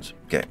other ones.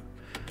 Okay.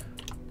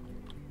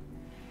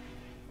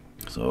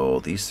 So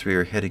these three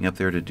are heading up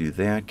there to do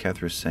that.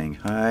 Catherine's saying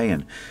hi.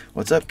 And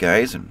what's up,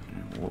 guys? And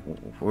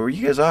where are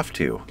you guys off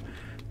to?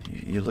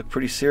 You look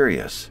pretty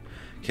serious.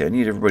 Okay, I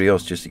need everybody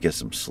else just to get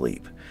some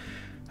sleep.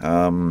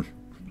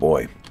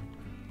 Boy.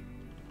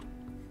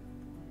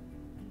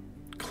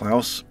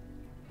 Klaus,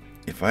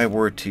 if I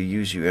were to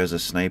use you as a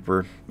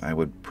sniper, I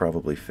would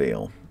probably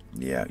fail.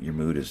 Yeah, your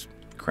mood is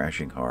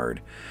crashing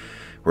hard.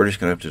 We're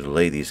just going to have to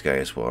delay these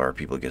guys while our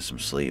people get some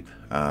sleep.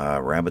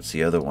 Rabbit's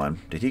the other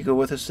one. Did he go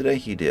with us today?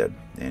 He did.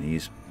 And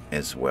he's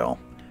as well.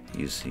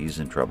 He's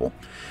in trouble.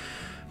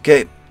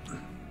 Okay.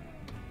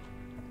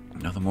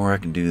 Nothing more I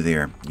can do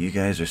there. You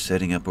guys are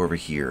setting up over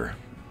here.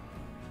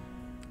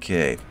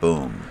 Okay,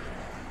 boom.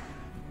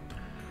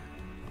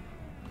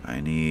 I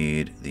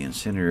need the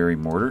incendiary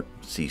mortar,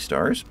 Sea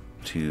Stars,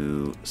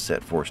 to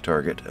set force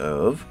target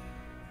of...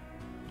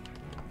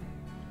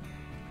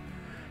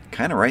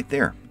 kind of right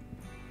there.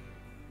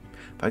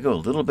 If I go a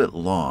little bit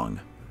long,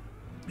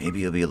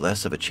 maybe it'll be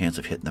less of a chance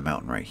of hitting the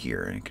mountain right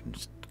here, and it can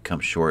come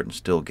short and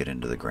still get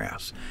into the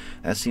grass.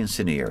 That's the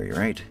incendiary,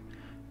 right?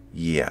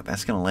 Yeah,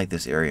 that's going to light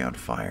this area on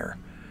fire.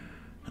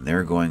 And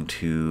they're going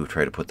to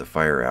try to put the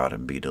fire out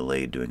and be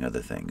delayed doing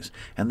other things.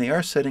 And they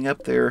are setting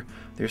up their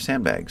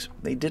sandbags.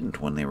 They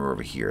didn't when they were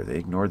over here. They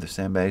ignored the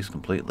sandbags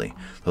completely.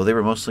 Though they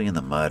were mostly in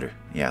the mud.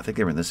 Yeah, I think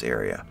they were in this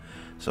area.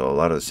 So a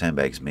lot of the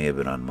sandbags may have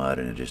been on mud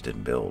and it just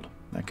didn't build.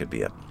 That could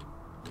be it.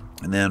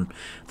 And then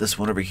this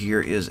one over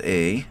here is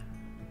a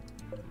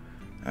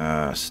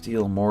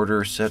steel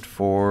mortar set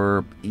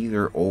for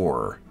either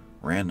or.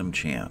 Random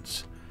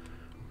chance.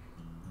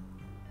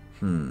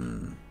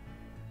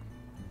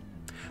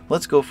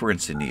 Let's go for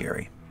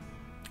incendiary.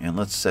 And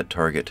let's set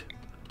target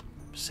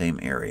same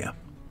area.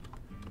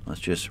 Let's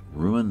just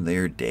ruin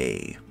their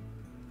day.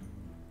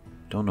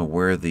 Don't know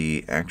where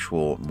the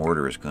actual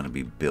mortar is going to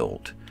be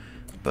built.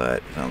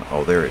 But,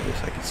 oh, there it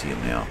is. I can see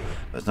them now.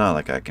 But it's not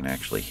like I can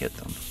actually hit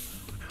them.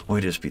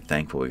 We'll just be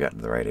thankful we got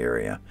into the right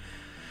area.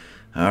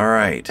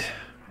 Alright.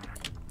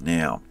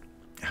 Now,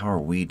 how are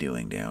we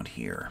doing down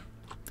here?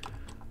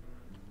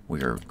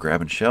 We are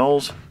grabbing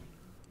shells.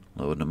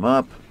 Loading them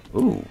up.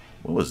 Ooh,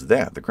 what was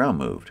that? The ground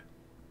moved.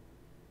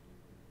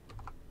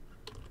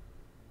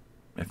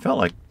 It felt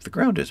like the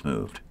ground just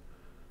moved.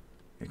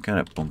 It kind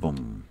of boom,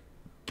 boom,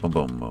 boom,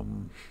 boom,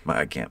 boom.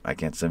 I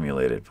can't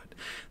simulate it, but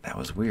that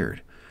was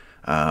weird.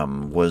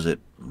 Was it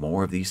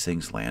more of these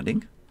things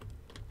landing?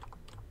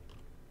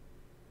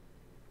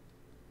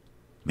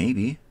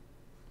 Maybe.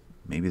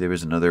 Maybe there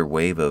was another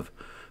wave of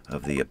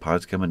the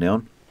pods coming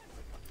down.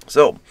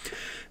 So,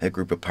 a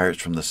group of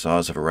pirates from the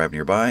Saws have arrived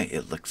nearby.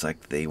 It looks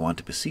like they want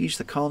to besiege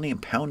the colony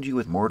and pound you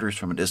with mortars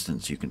from a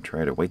distance. You can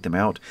try to wait them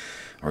out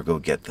or go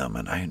get them.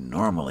 And I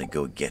normally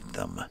go get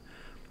them,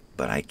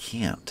 but I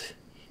can't.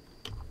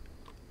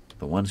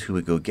 The ones who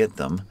would go get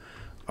them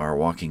are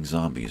walking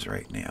zombies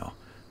right now.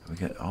 We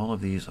got all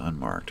of these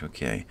unmarked.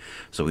 Okay,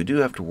 so we do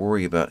have to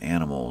worry about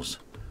animals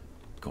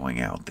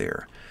going out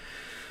there.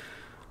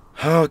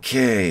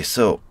 Okay,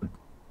 so...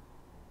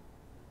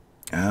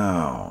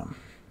 Oh...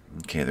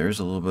 Okay, there's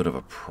a little bit of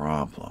a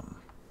problem.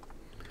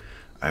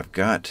 I've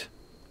got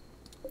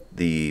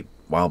the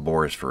wild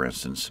boars, for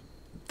instance,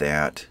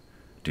 that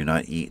do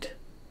not eat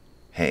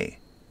hay.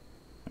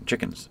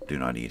 Chickens do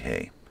not eat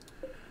hay.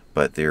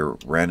 But they're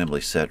randomly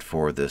set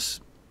for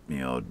this,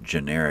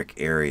 generic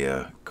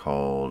area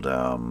called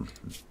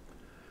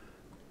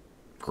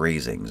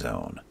grazing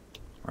zone.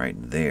 Right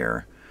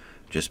there.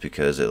 Just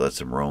because it lets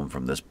them roam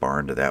from this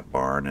barn to that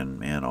barn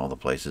and all the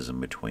places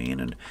in between.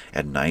 And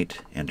at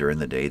night and during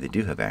the day, they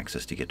do have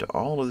access to get to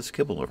all of this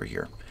kibble over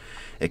here.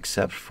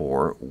 Except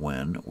for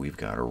when we've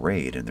got a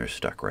raid and they're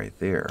stuck right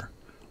there.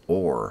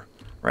 Or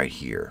right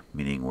here,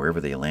 meaning wherever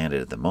they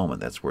landed at the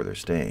moment, that's where they're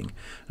staying.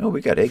 Oh,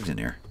 we got eggs in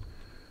here.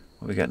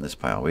 What we got in this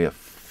pile? We have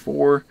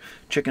 4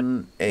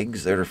 chicken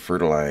eggs that are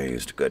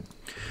fertilized. Good.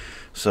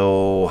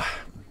 So,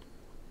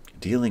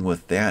 dealing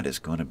with that is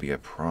going to be a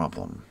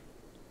problem.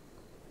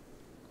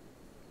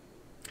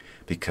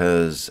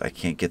 Because I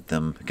can't get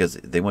them, because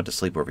they went to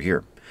sleep over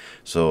here.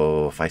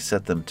 So if I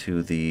set them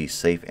to the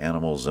safe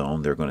animal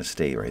zone, they're going to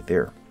stay right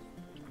there.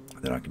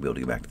 They're not going to be able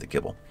to get back to the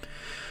kibble.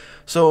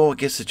 So I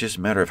guess it's just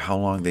a matter of how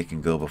long they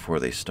can go before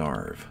they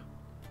starve.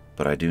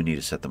 But I do need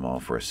to set them all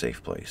for a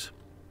safe place.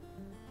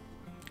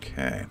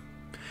 Okay.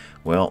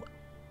 Well,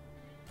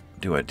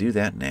 do I do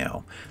that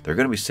now? They're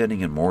going to be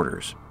sending in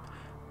mortars.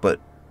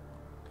 But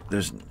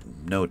there's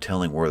no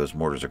telling where those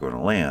mortars are going to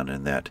land,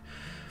 and that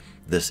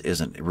this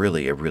isn't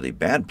really a really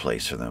bad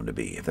place for them to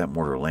be. If that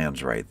mortar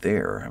lands right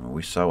there, I mean,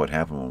 we saw what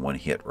happened when one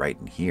hit right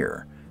in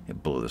here.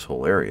 It blew this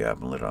whole area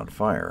up and lit it on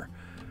fire.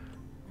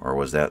 Or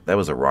was that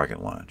was a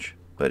rocket launch.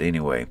 But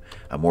anyway,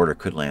 a mortar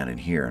could land in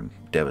here and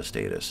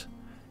devastate us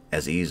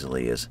as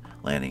easily as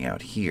landing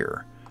out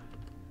here.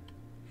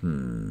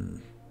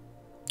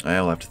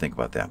 I'll have to think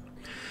about that.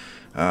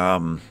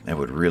 It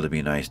would really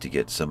be nice to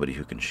get somebody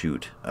who can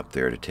shoot up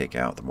there to take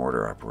out the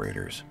mortar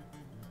operators.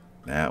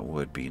 That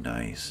would be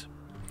nice.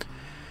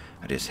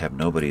 I just have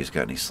nobody who's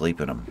got any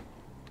sleep in them.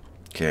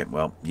 Okay,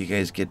 well, you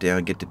guys get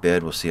down, get to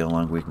bed. We'll see how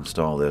long we can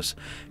stall this.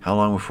 How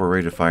long before we're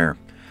ready to fire?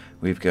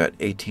 We've got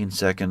 18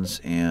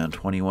 seconds and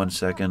 21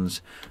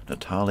 seconds.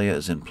 Natalia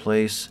is in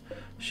place.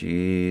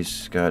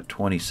 She's got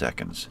 20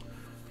 seconds.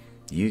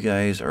 You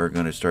guys are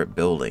going to start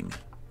building.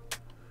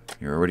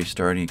 You're already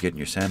starting, getting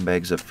your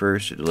sandbags up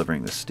first. You're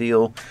delivering the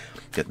steel,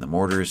 getting the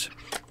mortars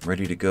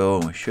ready to go.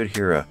 And we should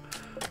hear a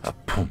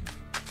boom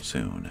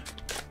soon.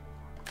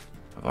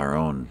 Of our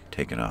own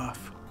taken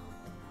off.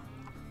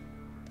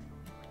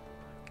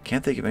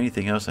 Can't think of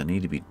anything else I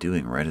need to be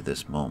doing right at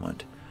this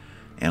moment.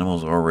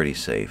 Animals are already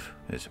safe.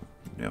 It's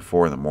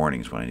 4 in the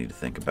morning is when I need to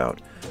think about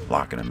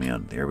locking them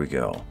in. There we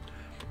go.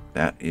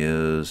 That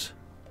is...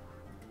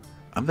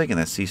 I'm thinking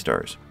that's sea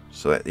stars.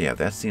 So that, yeah,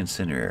 that's the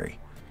incendiary.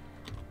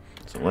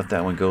 So let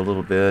that one go a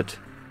little bit.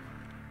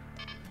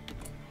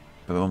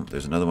 Boom.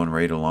 There's another one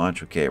ready to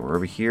launch. Okay, we're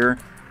over here.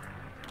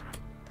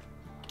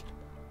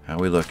 How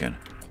are we looking?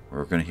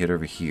 We're going to hit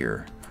over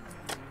here.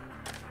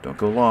 Don't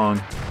go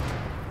long.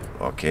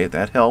 Okay,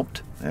 that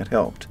helped. That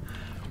helped.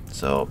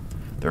 So,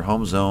 their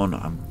home zone,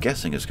 I'm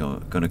guessing, is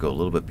going to go a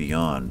little bit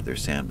beyond their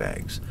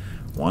sandbags.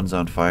 One's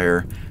on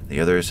fire.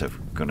 The others are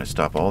going to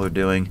stop all they're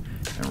doing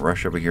and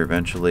rush over here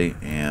eventually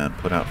and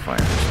put out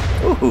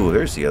fires. Ooh,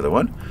 there's the other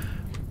one.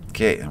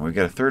 Okay, and we've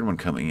got a third one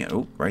coming in.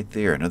 Oh, right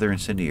there. Another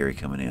incendiary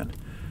coming in.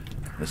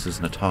 This is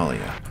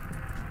Natalia.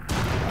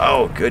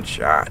 Oh, good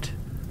shot.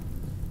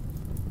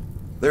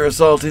 They're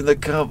assaulting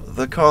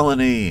the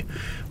colony.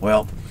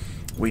 Well,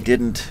 we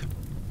didn't...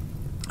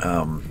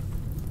 I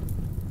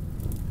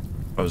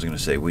was going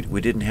to say,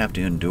 we didn't have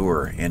to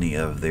endure any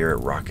of their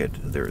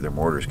their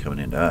mortars coming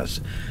into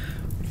us.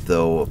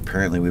 Though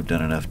apparently we've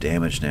done enough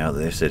damage now that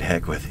they said,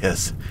 heck with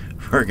this.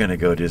 We're going to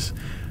go just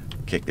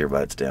kick their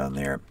butts down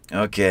there.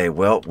 Okay,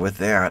 well, with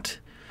that...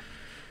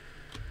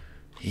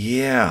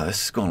 Yeah,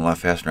 this is going a lot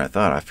faster than I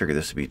thought. I figured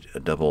this would be a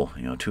double,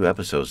 2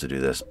 episodes to do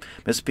this.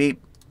 Miss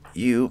Peep,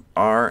 you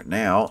are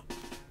now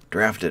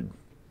drafted.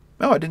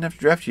 Oh, I didn't have to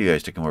draft you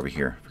guys to come over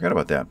here. Forgot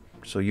about that.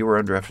 So you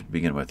were undrafted to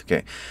begin with.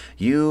 Okay.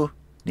 You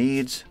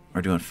needs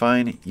are doing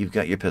fine. You've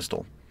got your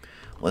pistol.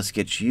 Let's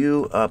get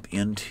you up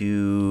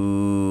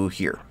into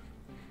here.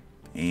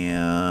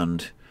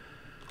 And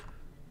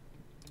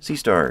Sea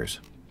Stars.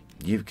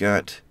 You've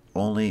got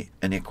only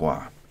an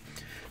Iqua.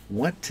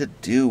 What to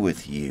do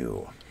with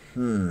you?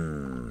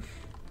 Your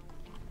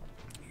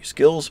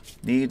skills,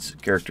 needs,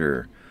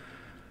 character.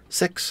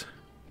 6.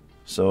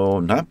 So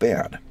not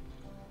bad.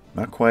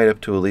 Not quite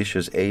up to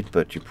Alicia's 8,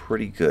 but you're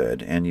pretty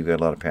good, and you've got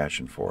a lot of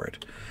passion for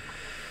it.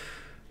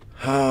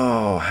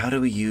 Oh, how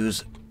do we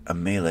use a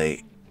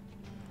melee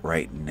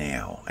right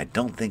now? I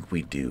don't think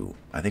we do.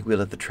 I think we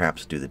let the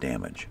traps do the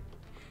damage.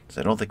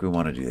 So I don't think we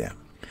want to do that.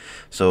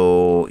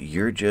 So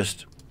you're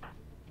just...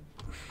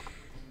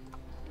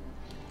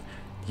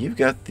 You've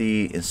got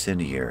the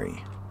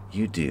incendiary.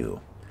 You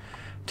do.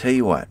 Tell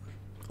you what.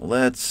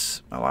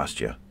 Let's... I lost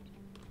you.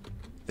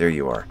 There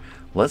you are.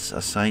 Let's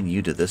assign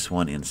you to this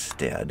one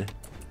instead.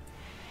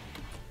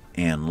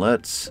 And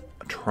let's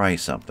try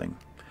something.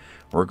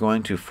 We're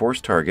going to force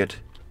target.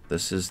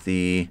 This is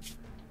the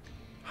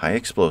high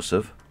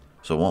explosive,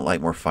 so it won't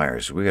light more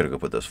fires. We got to go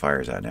put those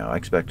fires out now. I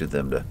expected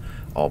them to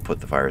all put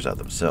the fires out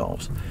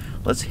themselves.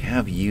 Let's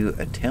have you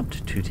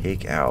attempt to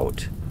take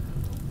out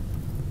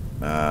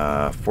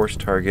force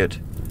target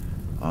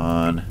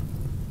on...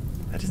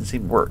 That didn't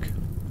seem to work.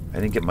 I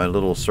didn't get my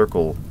little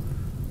circle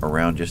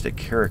around just a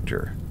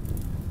character.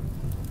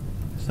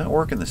 It's not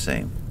working the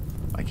same.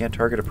 I can't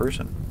target a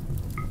person.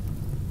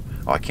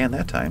 Oh, I can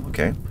that time.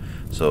 Okay.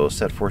 So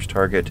set force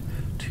target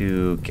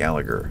to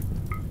Gallagher.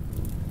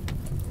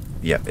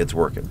 Yeah, it's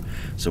working.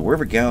 So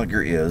wherever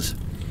Gallagher is,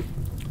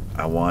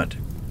 I want...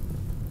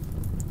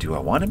 Do I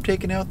want him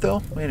taken out,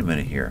 though? Wait a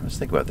minute here. Let's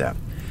think about that.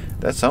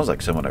 That sounds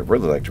like someone I'd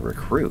really like to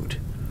recruit.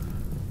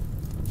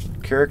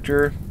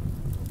 Character...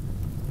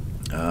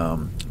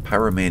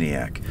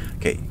 Pyromaniac.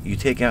 Okay, you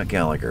take out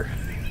Gallagher.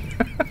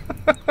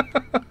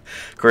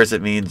 Of course,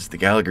 it means the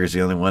Gallagher is the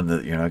only one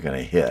that you're not going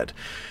to hit.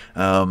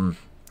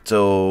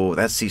 So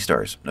that's Sea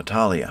Stars.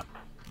 Natalia,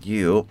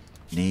 you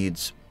need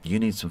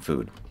some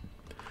food.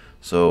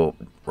 So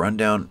run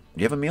down. Do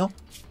you have a meal?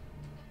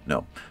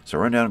 No. So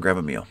run down and grab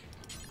a meal.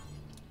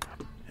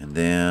 And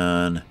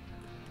then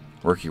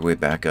work your way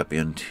back up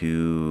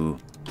into...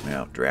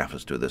 Well, draft.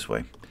 Let's do it this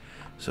way.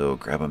 So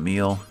grab a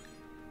meal.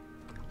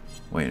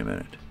 Wait a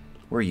minute.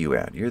 Where are you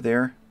at? You're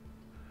there?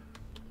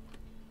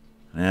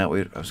 Now,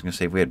 I was going to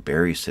say if we had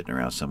berries sitting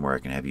around somewhere, I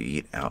can have you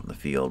eat out in the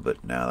field,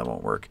 but no, that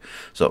won't work.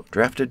 So,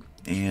 drafted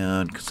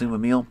and consume a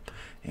meal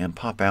and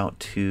pop out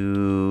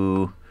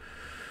to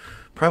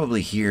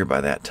probably here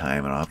by that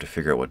time, and I'll have to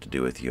figure out what to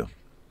do with you.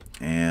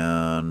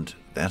 And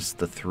that's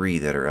the 3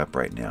 that are up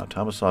right now.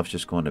 Tomasov's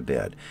just going to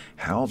bed.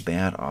 How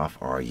bad off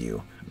are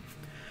you?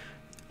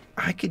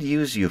 I could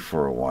use you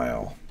for a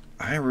while.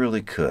 I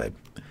really could.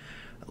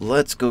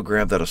 Let's go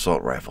grab that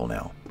assault rifle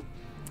now.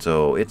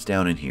 So it's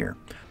down in here.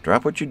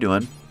 Drop what you're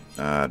doing.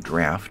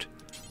 Draft.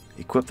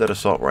 Equip that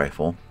assault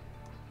rifle.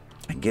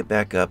 And get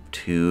back up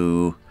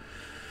to...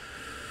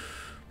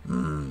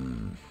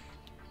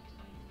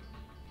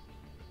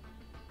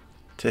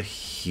 to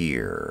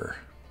here.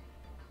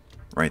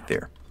 Right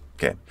there.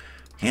 Okay.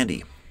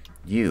 Handy.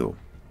 You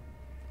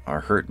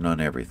are hurting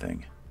on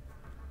everything.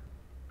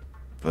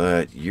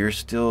 But you're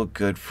still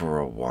good for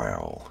a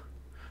while.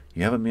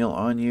 You have a meal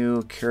on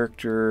you.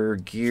 Character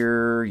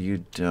gear,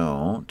 you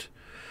don't.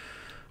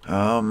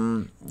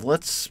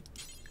 Let's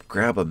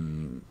draft,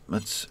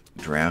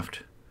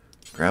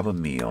 grab a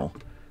meal,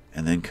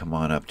 and then come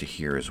on up to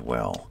here as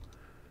well.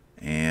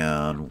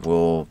 And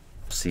we'll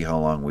see how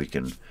long we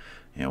can,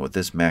 with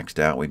this maxed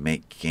out, we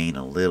may gain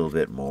a little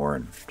bit more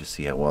and to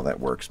see how well that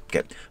works.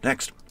 Okay,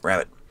 next,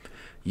 Rabbit.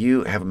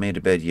 You haven't made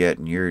to bed yet,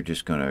 and you're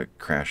just going to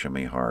crash on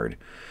me hard,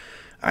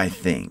 I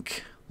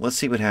think. Let's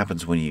see what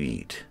happens when you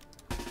eat.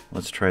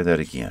 Let's try that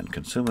again.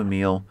 Consume a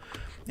meal,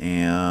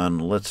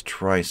 and let's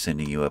try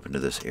sending you up into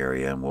this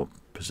area, and we'll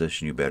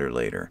position you better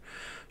later.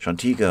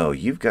 Shantigo,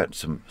 you've got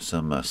some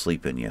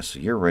sleep in you, so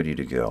you're ready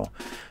to go.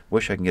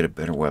 Wish I can get a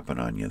better weapon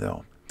on you,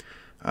 though.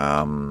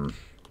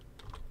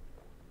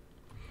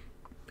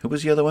 Who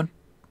was the other one?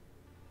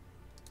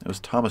 It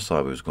was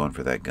Tomasov who was going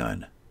for that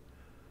gun.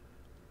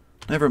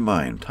 Never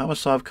mind.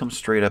 Tomasov comes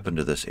straight up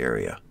into this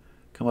area.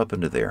 Come up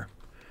into there.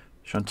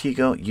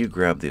 Shantigo, you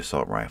grab the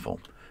assault rifle.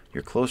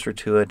 You're closer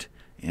to it,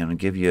 and I'll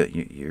give you...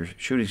 Your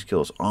shooting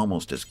skill is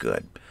almost as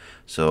good.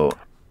 So,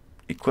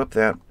 equip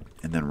that,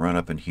 and then run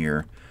up in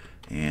here,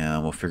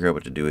 and we'll figure out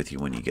what to do with you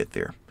when you get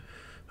there.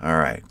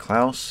 Alright,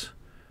 Klaus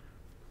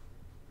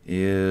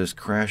is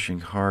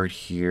crashing hard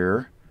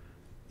here,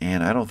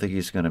 and I don't think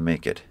he's going to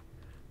make it.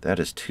 That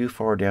is too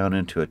far down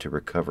into it to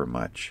recover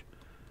much.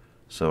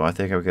 So I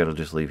think I've got to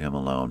just leave him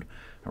alone.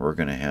 And we're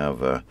going to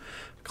have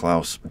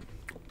Klaus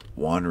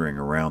wandering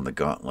around the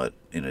gauntlet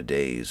in a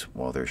daze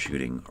while they're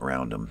shooting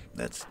around him.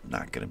 That's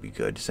not going to be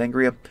good.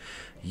 Sangria,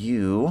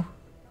 you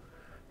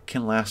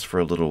can last for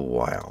a little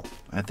while.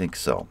 I think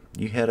so.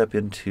 You head up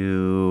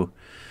into...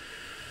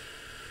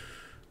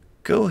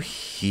 Go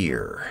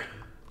here.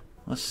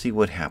 Let's see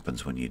what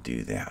happens when you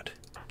do that.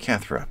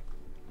 Cathra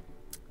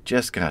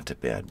just got to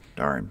bed.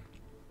 Darn.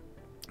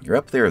 You're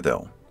up there,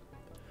 though.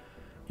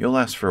 You'll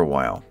last for a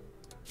while.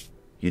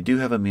 You do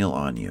have a meal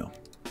on you.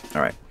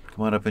 Alright,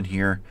 come on up in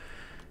here.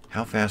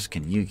 How fast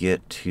can you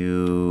get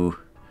to...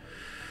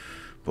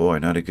 Boy,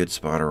 not a good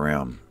spot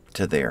around.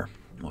 To there.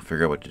 We'll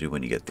figure out what to do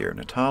when you get there.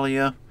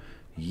 Natalia,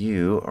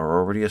 you are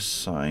already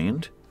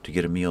assigned to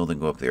get a meal, then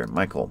go up there.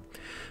 Michael,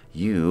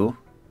 You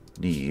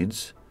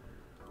needs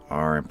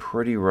are in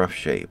pretty rough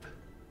shape.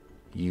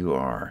 You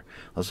are.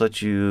 Let's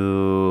let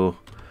you...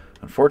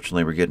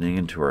 Unfortunately, we're getting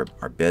into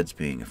our beds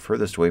being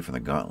furthest away from the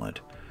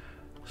gauntlet.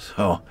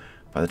 So,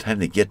 by the time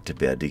they get to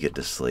bed to get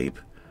to sleep...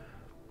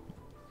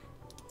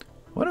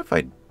 What if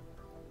I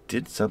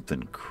did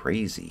something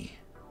crazy?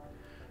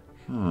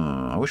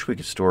 I wish we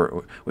could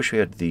store... wish we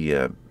had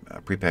the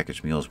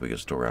prepackaged meals we could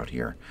store out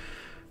here.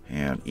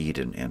 And eat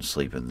and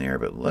sleep in there.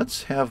 But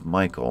let's have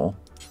Michael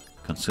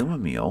consume a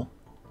meal.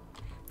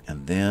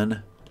 And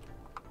then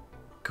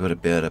go to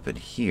bed up in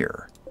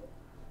here.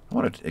 I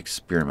want to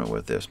experiment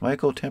with this.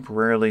 Michael,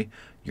 temporarily,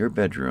 your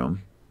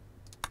bedroom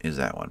is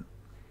that one.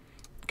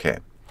 Okay.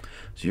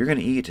 So you're going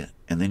to eat,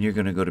 and then you're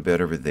going to go to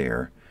bed over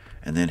there.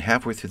 And then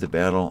halfway through the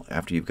battle,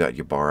 after you've got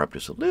your bar up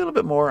just a little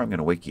bit more, I'm going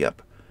to wake you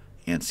up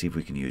and see if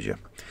we can use you.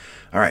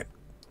 All right.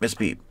 Miss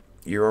Beep,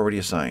 you're already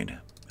assigned.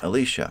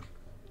 Alicia,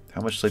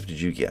 how much sleep did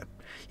you get?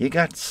 You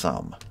got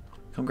some.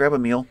 Come grab a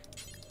meal.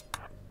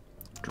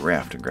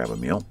 Draft and grab a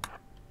meal.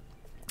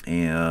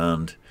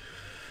 And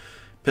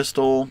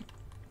Pistol...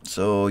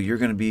 So you're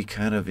going to be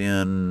kind of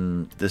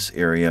in this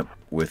area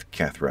with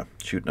Cathra,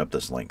 shooting up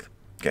this length.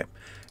 Okay.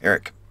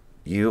 Eric,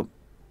 you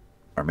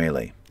are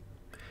melee.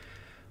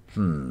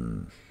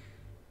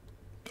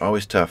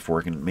 Always tough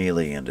working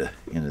melee into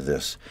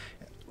this.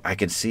 I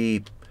could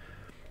see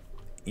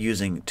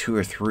using 2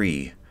 or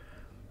 3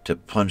 to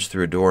punch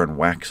through a door and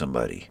whack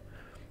somebody.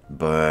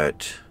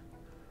 But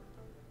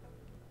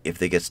if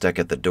they get stuck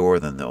at the door,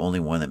 then the only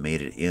one that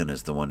made it in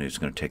is the one who's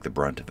going to take the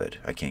brunt of it.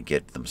 I can't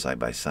get them side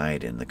by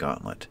side in the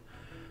gauntlet.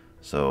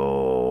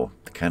 So,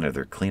 kind of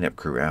their cleanup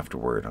crew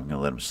afterward. I'm going to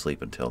let them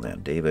sleep until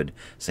then. David,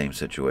 same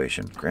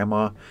situation.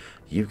 Grandma,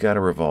 you've got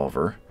a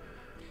revolver.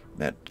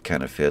 That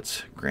kind of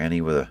fits.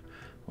 Granny with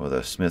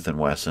a Smith &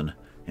 Wesson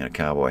and a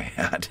cowboy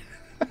hat.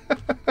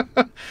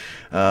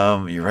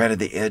 You're right at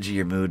the edge of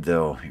your mood,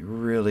 though. You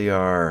really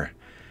are.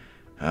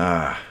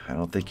 I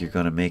don't think you're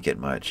going to make it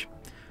much.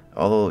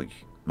 Although...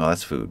 Well,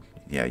 that's food.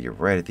 Yeah, you're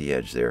right at the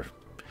edge there.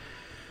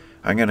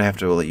 I'm going to have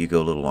to let you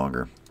go a little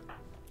longer.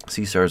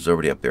 Sea Star's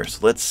already up there,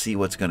 so let's see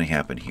what's going to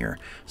happen here.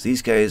 So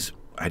these guys,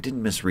 I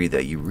didn't misread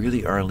that. You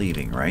really are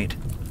leaving, right?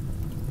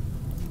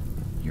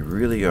 You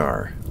really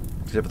are.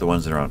 Except for the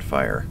ones that are on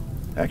fire.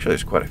 Actually,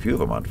 there's quite a few of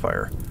them on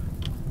fire.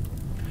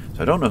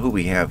 So I don't know who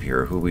we have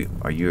here.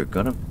 Are you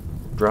going to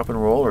drop and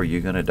roll, or are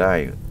you going to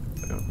die?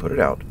 Put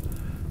it out.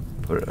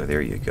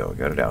 There you go.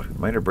 Got it out.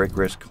 Minor break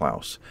risk,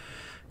 Klaus.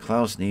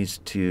 Klaus needs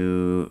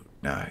to...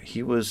 Nah,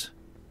 he was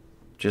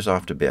just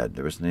off to bed.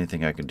 There wasn't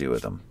anything I could do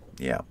with him.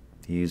 Yeah,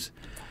 he's...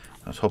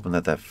 I was hoping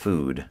that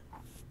food,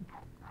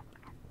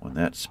 when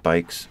that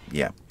spikes,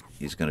 yeah,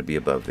 he's going to be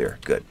above there.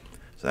 Good.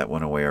 So that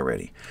went away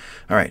already.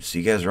 All right, so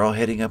you guys are all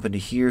heading up into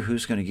here.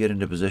 Who's going to get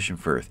into position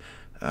first?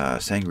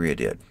 Sangria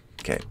did.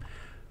 Okay.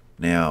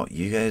 Now,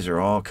 you guys are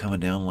all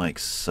coming down like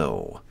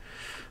so.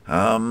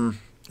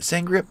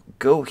 Sangria,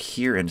 go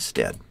here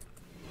instead.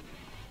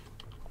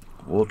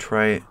 We'll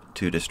try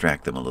to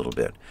distract them a little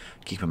bit.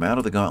 Keep them out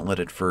of the gauntlet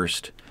at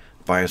first.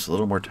 Buy us a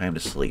little more time to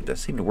sleep. That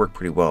seemed to work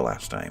pretty well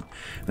last time.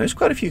 And there's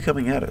quite a few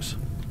coming at us.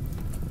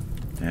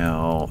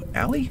 Now,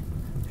 Allie?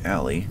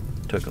 Allie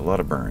took a lot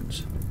of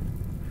burns.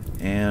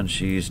 And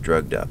she's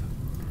drugged up.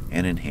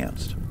 And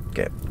enhanced.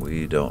 Okay,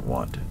 we don't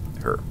want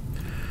her.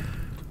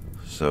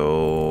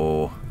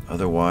 So,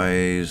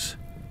 otherwise,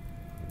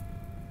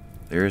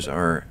 there's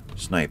our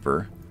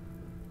sniper.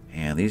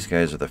 And these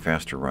guys are the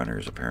faster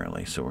runners,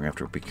 apparently. So we're going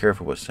to have to be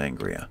careful with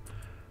Sangria.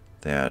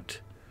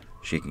 That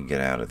she can get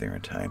out of there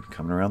in time.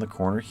 Coming around the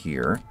corner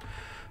here.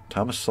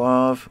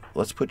 Tomislav,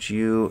 let's put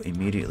you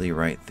immediately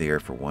right there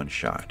for one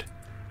shot.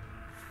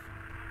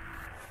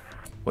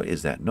 What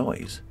is that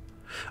noise?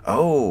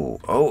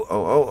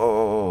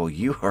 Oh,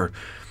 you are...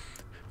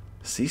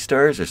 Sea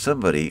Stars or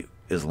somebody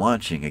is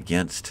launching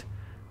against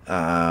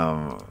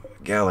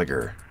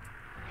Gallagher.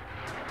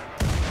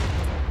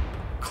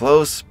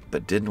 Close,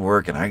 but didn't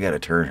work, and I got to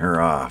turn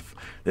her off.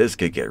 This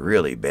could get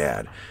really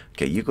bad.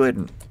 Okay, you go ahead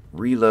and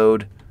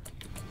reload.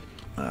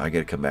 I got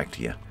to come back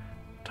to you.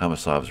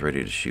 Tomislav's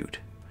ready to shoot.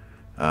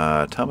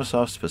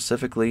 Tomislav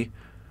specifically,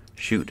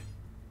 shoot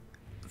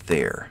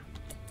there.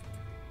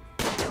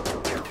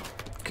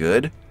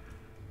 Good.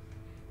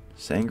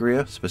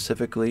 Sangria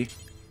specifically,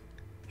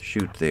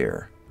 shoot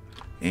there.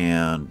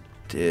 And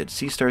did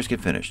Sea Stars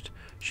get finished?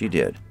 She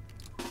did.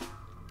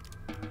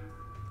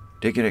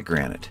 Digging at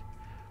granite.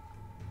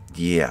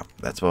 Yeah,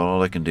 that's about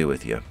all I can do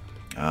with you.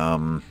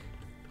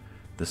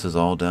 This is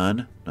all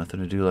done.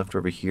 Nothing to do left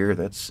over here.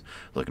 That's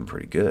looking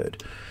pretty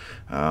good.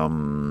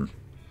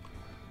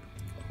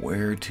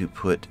 Where to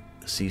put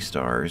Sea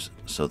Stars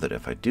so that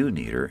if I do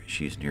need her,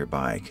 she's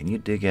nearby. Can you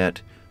dig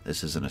at...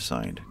 This isn't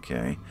assigned,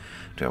 okay?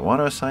 Do I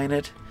want to assign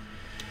it?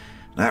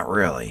 Not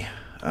really.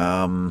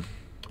 I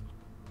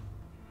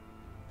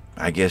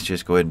guess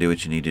just go ahead and do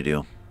what you need to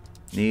do.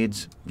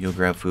 Needs, you'll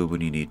grab food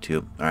when you need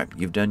to. Alright,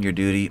 you've done your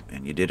duty,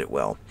 and you did it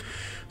well.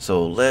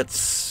 So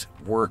let's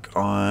work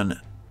on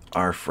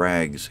our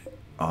frags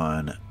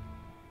on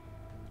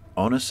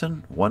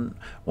Onasan?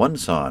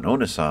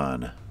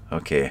 Onasan.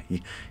 Okay,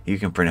 you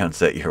can pronounce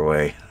that your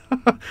way.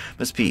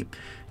 Miss Peep,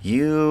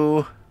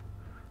 you...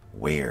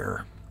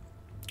 Where?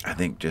 I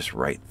think just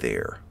right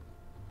there.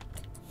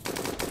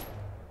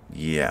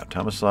 Yeah,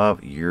 Tomislav,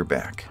 you're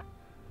back.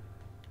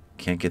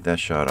 Can't get that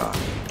shot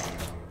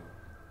off.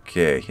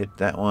 Okay, hit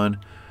that one.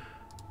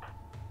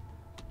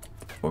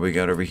 What we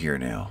got over here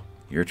now?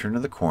 Your turn to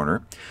the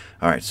corner.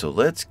 Alright, so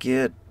let's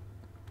get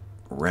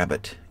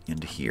Rabbit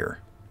into here.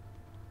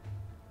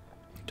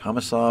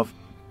 Tomislav,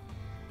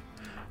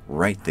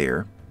 right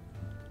there.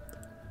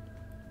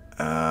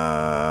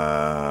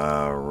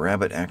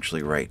 Rabbit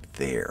actually right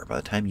there. By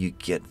the time you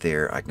get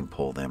there, I can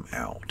pull them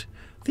out.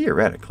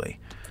 Theoretically.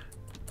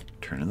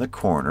 Turn in the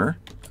corner.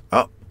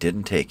 Oh,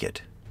 didn't take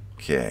it.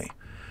 Okay.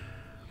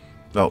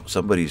 Oh,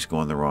 somebody's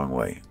going the wrong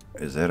way.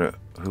 Is that a...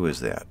 Who is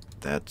that?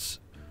 That's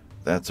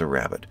a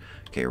rabbit.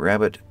 Okay,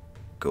 rabbit,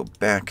 go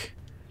back,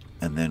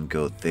 and then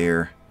go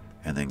there,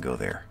 and then go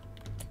there.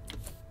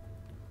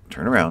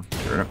 Turn around.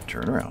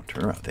 Turn around.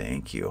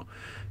 Thank you.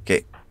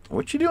 Okay,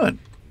 what you doing?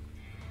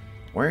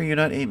 Why are you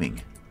not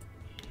aiming?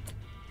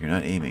 You're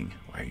not aiming.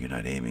 Why are you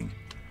not aiming?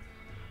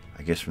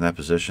 I guess from that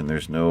position,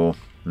 there's no...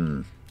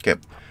 Okay,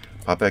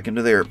 pop back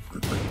into there.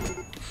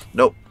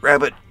 Nope,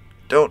 rabbit,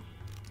 don't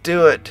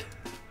do it.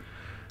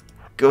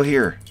 Go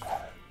here.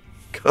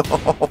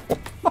 Go.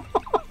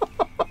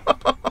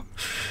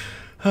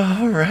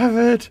 Oh,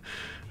 rabbit.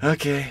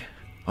 Okay,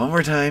 one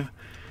more time.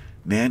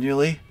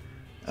 Manually.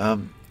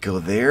 Go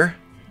there.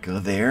 Go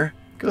there.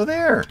 Go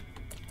there.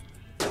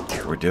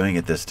 We're doing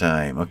it this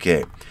time.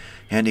 Okay,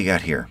 Handy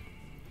got here.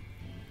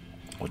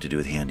 What to do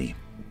with Handy?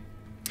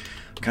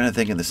 I'm kind of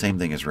thinking the same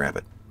thing as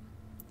Rabbit.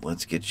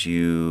 Let's get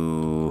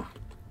you...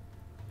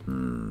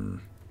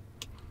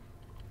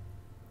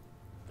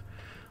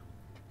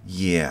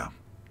 Yeah.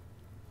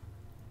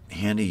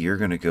 Handy, you're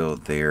going to go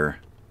there,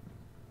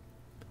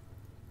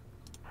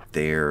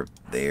 there,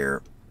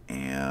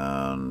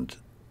 and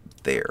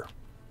there.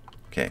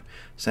 Okay.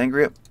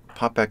 Sangria,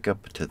 pop back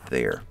up to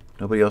there.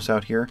 Nobody else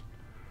out here?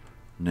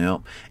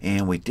 No.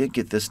 And we did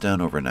get this done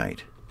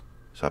overnight.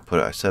 So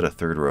I set a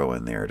third row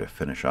in there to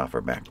finish off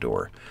our back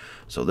door.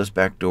 So this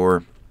back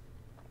door,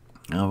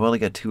 I've only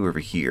got 2 over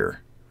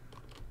here.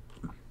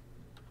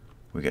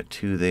 We got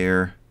 2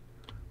 there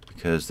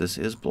because this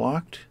is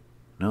blocked.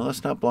 No,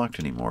 that's not blocked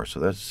anymore, so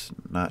that's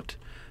not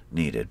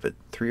needed. But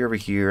 3 over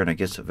here, and I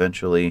guess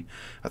eventually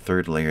a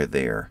 3rd layer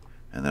there.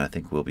 And then I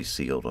think we'll be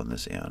sealed on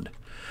this end.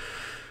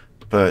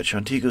 But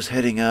Shantigo's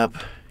heading up.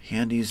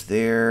 Handy's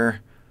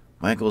there.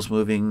 Michael's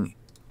moving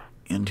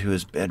into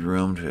his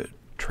bedroom to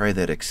try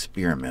that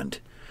experiment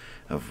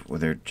of where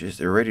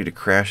they're ready to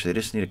crash. They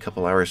just need a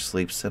couple hours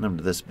sleep, send them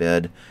to this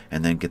bed,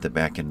 and then get them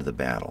back into the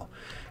battle.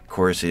 Of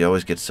course, it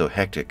always gets so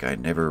hectic, I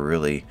never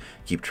really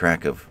keep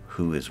track of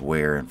who is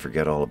where and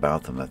forget all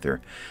about them, that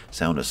they're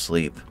sound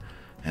asleep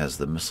as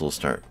the missiles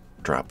start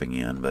dropping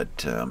in.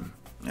 But,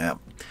 yeah,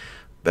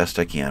 best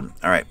I can.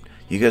 All right,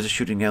 you guys are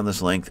shooting down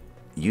this length.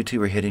 You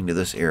 2 are heading to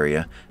this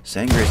area.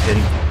 Sangria's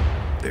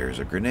heading... There's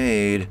a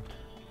grenade.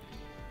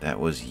 That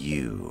was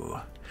you.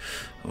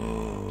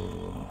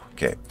 Oh,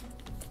 okay.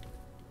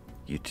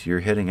 You 2 are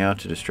heading out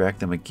to distract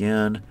them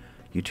again.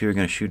 You 2 are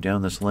going to shoot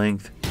down this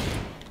length.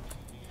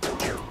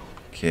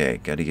 Okay,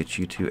 got to get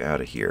you 2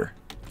 out of here.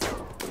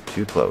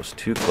 Too close,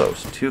 too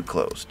close, too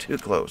close, too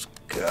close.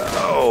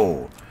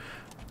 Go!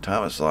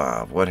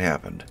 Tomislav, what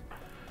happened?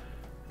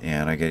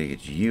 And I got to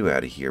get you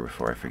out of here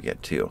before I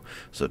forget too.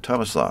 So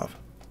Tomislav,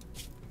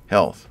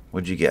 health,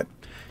 what'd you get?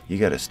 You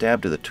got a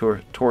stab to the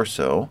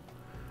torso.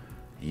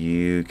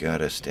 You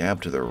got a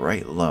stab to the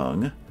right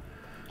lung.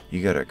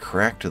 You got a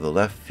crack to the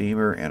left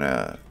femur and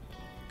a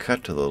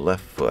cut to the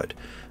left foot.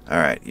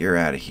 Alright, you're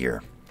out of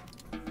here.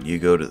 You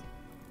go to...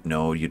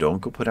 No, you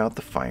don't go put out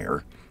the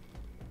fire.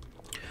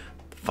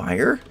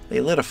 Fire?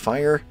 They lit a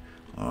fire?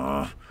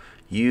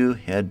 You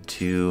head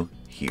to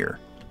here.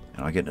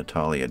 And I'll get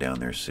Natalia down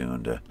there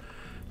soon to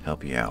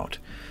help you out.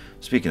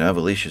 Speaking of,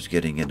 Alicia's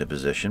getting into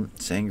position.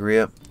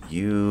 Sangria,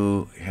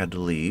 you had to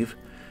leave.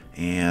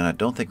 And I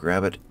don't think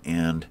Rabbit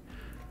and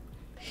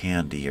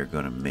Handy are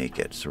going to make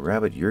it. So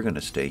Rabbit, you're going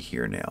to stay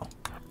here now.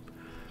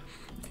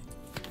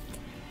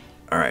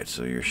 Alright,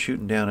 so you're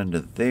shooting down into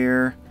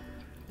there.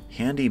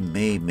 Handy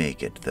may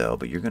make it, though,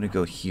 but you're going to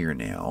go here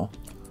now.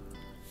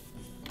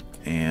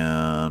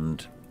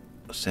 And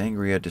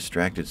Sangria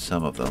distracted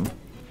some of them.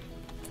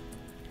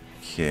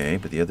 Okay,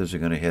 but the others are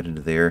going to head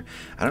into there.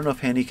 I don't know if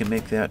Handy can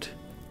make that.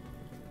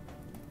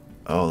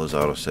 Oh, those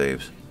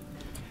autosaves.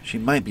 She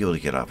might be able to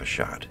get off a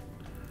shot.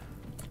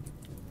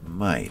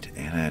 Might,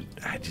 and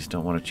I just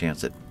don't want to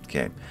chance it.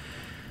 Okay,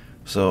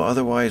 so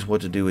otherwise,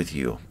 what to do with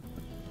you?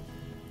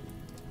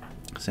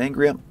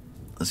 Sangria,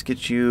 let's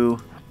get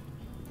you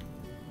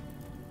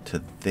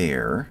to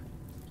there.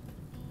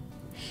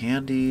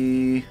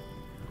 Handy,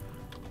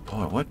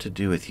 boy, what to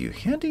do with you?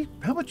 Handy,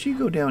 how about you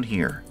go down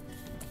here?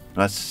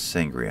 No, that's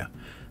Sangria.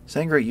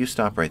 Sangria, you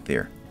stop right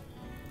there.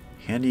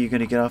 Handy, you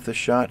going to get off this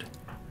shot?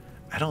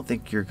 I don't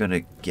think you're going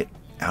to get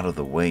out of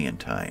the way in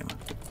time.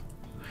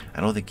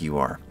 I don't think you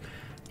are.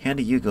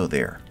 Handy, you go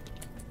there.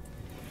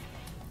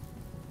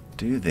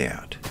 do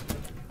that.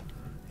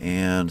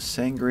 And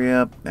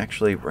Sangria,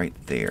 actually right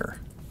there.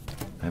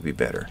 That'd be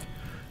better.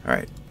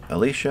 Alright,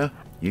 Alicia,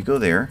 you go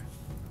there.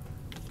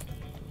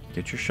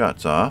 Get your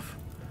shots off.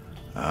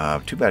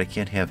 Too bad I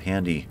can't have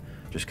Handy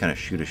just kind of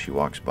shoot as she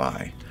walks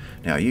by.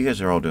 Now, you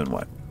guys are all doing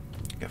what?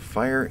 Got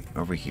fire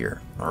over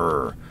here.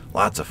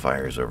 Lots of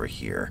fires over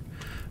here.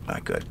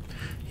 Not good.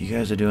 You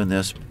guys are doing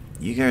this.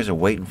 You guys are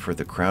waiting for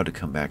the crowd to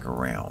come back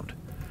around.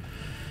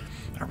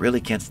 I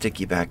really can't stick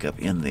you back up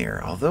in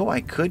there. Although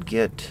I could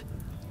get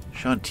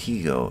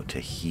Shantigo to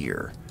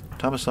here.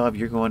 Tomasov,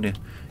 you're going to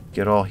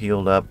get all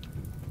healed up.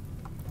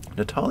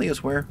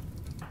 Natalia's where,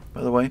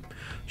 by the way?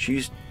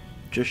 She's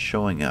just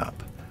showing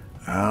up.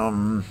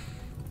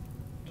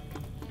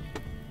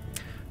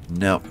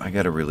 No, I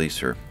gotta release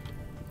her,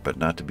 but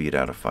not to beat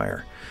out a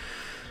fire.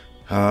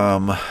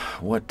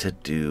 What to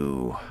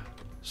do?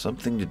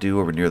 Something to do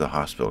over near the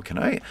hospital.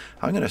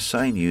 I'm gonna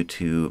assign you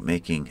to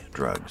making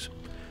drugs.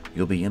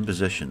 You'll be in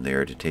position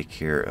there to take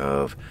care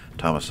of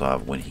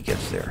Tomasov when he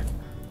gets there.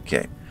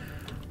 Okay.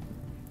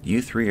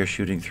 You three are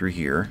shooting through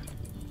here.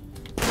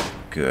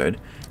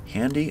 Good.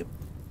 Handy,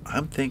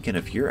 I'm thinking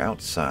if you're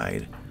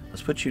outside,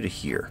 let's put you to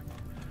here.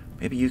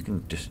 Maybe you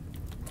can just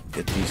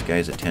get these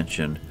guys'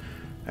 attention.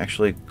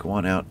 Actually, go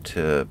on out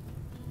to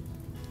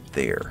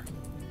there.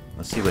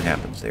 Let's see what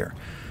happens there.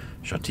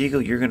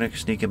 Shantigo, you're going to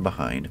sneak in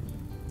behind.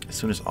 As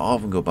soon as all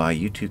of them go by,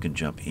 you two can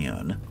jump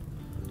in.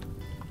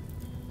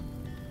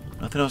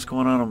 Nothing else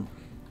going on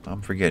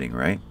I'm forgetting,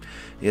 right?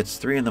 It's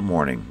 3 in the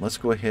morning. Let's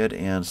go ahead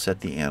and set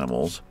the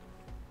animals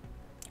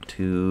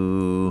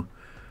to...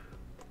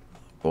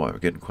 Boy, we're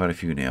getting quite a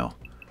few now.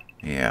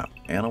 Yeah,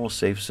 animal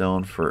safe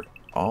zone for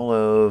all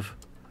of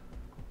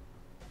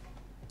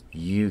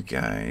you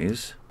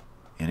guys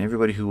and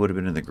everybody who would have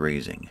been in the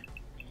grazing.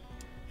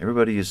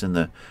 Everybody who's in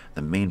the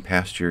main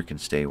pasture can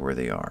stay where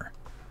they are.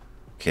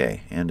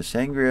 Okay, and does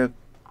Sangria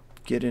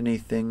get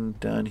anything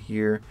done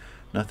here?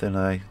 Nothing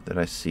that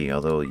I see,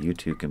 although you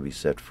two can be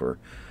set for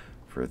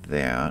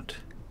that.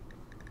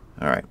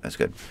 Alright, that's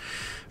good.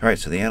 Alright,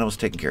 so the animal's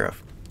taken care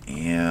of.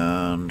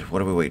 And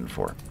what are we waiting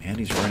for?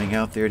 Andy's running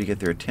out there to get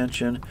their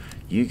attention.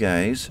 You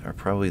guys are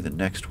probably the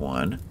next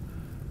one.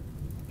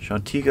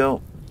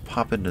 Shantigo,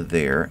 pop into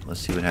there. Let's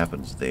see what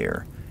happens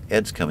there.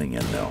 Ed's coming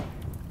in, though.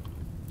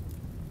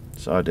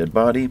 Saw a dead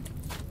body.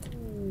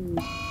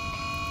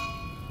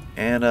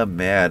 And a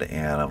mad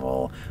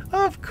animal.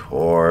 Of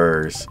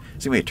course. Is it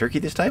going to be a turkey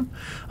this time?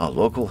 A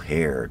local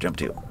hare. Jump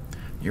to.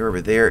 You're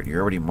over there.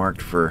 You're already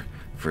marked for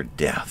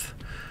death.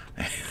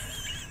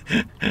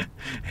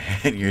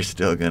 And you're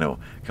still going to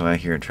come out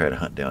here and try to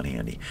hunt down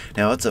Handy.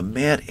 Now, it's a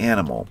mad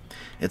animal.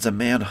 It's a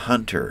mad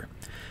hunter.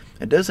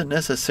 It doesn't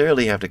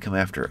necessarily have to come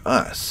after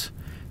us.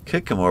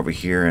 Could come over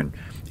here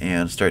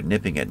and start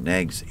nipping at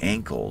Nag's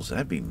ankles.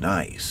 That'd be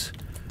nice.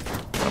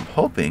 But I'm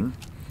hoping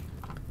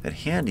that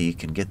Handy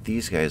can get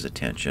these guys'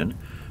 attention.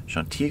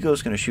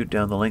 Shantigo's going to shoot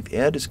down the length.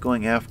 Ed is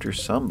going after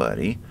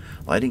somebody.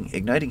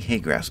 Igniting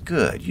haygrass.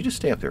 Good. You just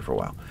stay up there for a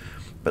while.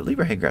 But leave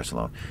our haygrass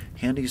alone.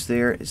 Handy's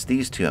there. It's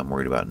these two I'm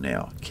worried about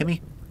now.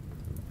 Kimmy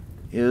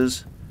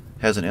has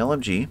an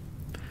LMG.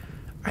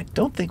 I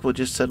don't think we'll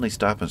just suddenly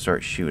stop and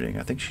start shooting.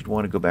 I think she'd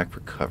want to go back for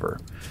cover.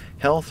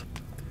 Health.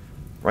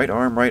 Right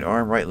arm,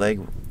 right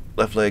leg,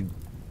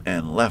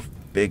 and left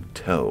big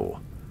toe.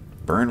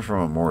 Burn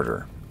from a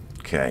mortar.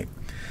 Okay.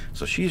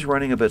 So she's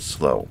running a bit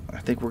slow. I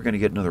think we're going to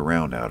get another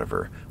round out of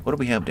her. What do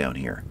we have down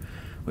here?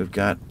 We've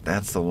got...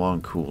 That's the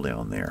long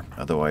cooldown there.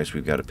 Otherwise,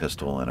 we've got a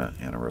pistol and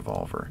a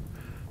revolver.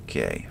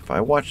 Okay. If I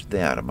watch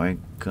that, am I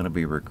going to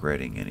be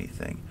regretting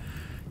anything?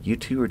 You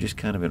two are just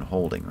kind of in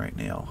holding right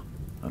now,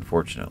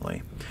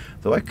 unfortunately.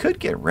 Though I could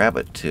get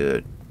Rabbit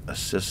to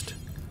assist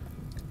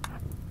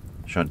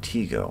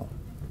Shantigo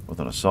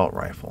with an assault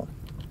rifle.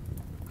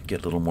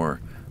 Get a little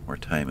more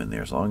time in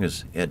there, as long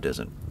as Ed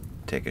doesn't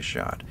take a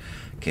shot.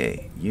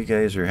 Okay, you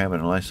guys are having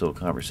a nice little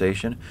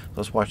conversation.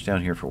 Let's watch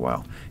down here for a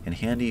while. And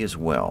Handy as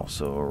well,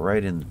 so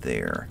right in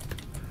there.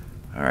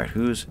 Alright,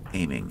 who's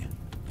aiming?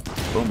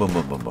 Boom, boom,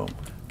 boom, boom, boom.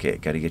 Okay,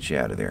 got to get you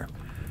out of there.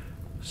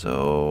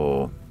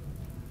 So,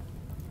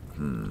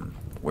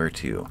 where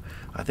to?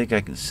 I think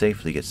I can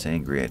safely get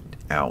Sangria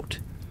out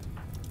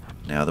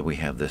now that we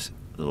have this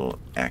little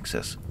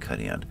access cut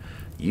in.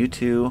 You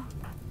two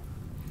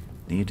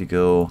need to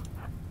go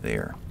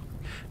there.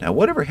 Now,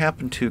 whatever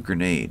happened to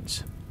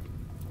grenades?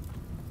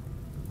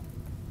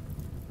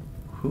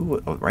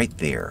 Who? Oh, right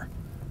there.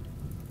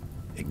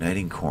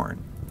 Igniting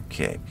corn.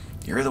 Okay.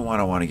 You're the one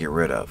I want to get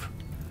rid of.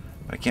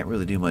 I can't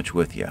really do much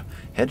with you.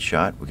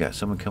 Headshot. We got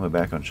someone coming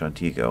back on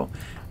Shantigo.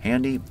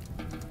 Handy.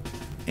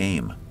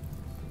 Aim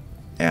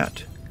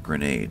at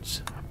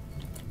grenades.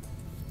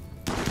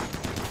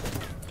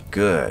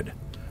 Good.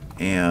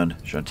 And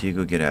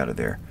Shantigo, get out of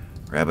there.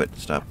 Rabbit,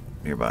 stop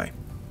nearby.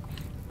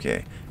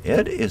 Okay.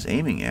 Ed is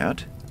aiming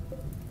at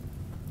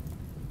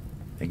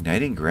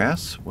igniting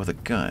grass with a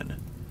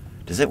gun.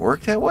 Does it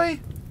work that way?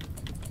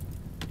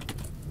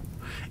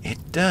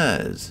 It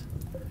does.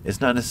 It's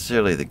not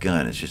necessarily the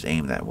gun. It's just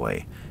aimed that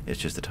way. It's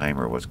just the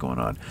timer of what's going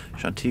on.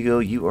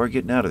 Shantigo, you are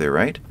getting out of there,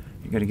 right?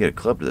 You're going to get a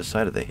club to the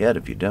side of the head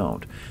if you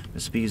don't.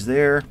 Miss B's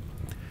there.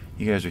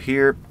 You guys are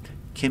here.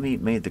 Kimmy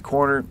made the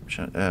corner.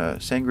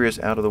 Sangria's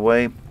out of the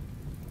way.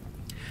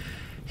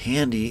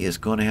 Handy is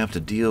going to have to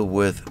deal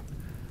with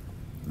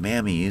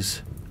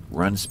Mammy's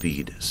run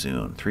speed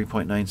soon.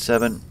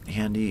 3.97.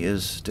 Handy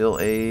is still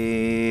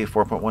a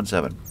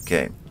 4.17.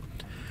 Okay.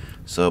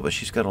 So, but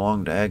she's got a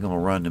long diagonal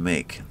run to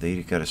make.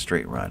 They got a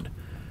straight run.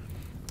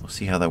 We'll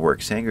see how that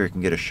works. Sangria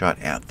can get a shot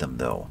at them,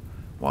 though,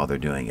 while they're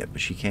doing it.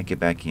 But she can't get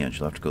back in.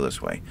 She'll have to go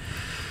this way.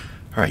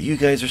 All right, you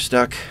guys are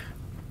stuck.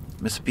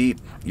 Miss B,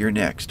 you're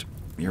next.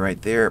 You're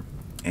right there.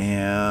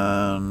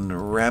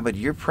 And Rabbit,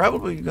 you're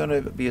probably going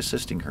to be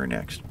assisting her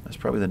next. That's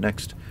probably the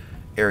next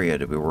area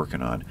to be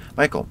working on.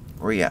 Michael,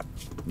 where you at?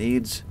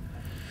 Needs.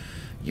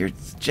 You're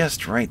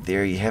just right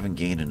there. You haven't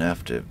gained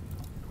enough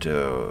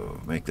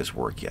to make this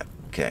work yet.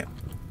 Okay.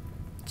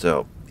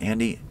 So,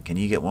 Andy, can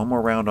you get one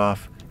more round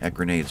off at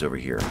grenades over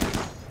here?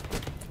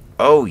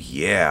 Oh,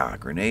 yeah.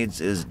 Grenades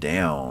is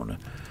down.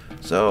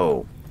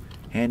 So,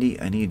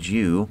 Handy, I need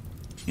you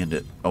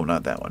into... Oh,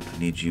 not that one. I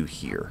need you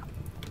here.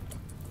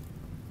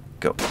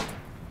 Go.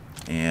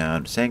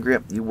 And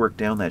Sangria, you work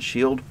down that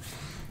shield.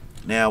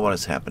 Now what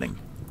is happening?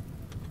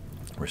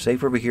 We're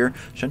safe over here.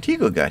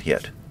 Shantigo got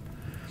hit.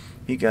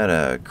 He got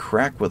a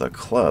crack with a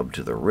club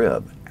to the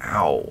rib.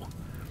 Ow.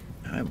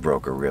 I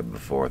broke a rib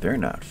before. They're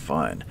not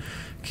fun.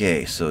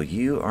 Okay, so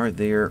you are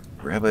there,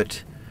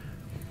 Rabbit.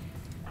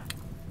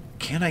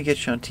 Can I get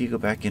Shantigo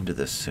back into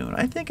this soon?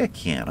 I think I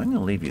can. I'm going to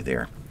leave you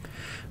there.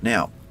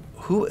 Now,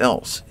 who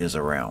else is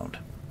around?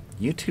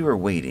 You two are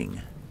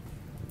waiting.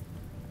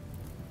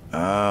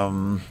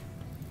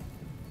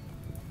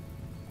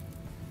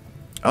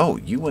 Oh,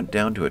 you went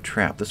down to a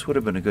trap. This would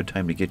have been a good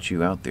time to get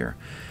you out there.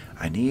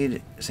 I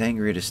need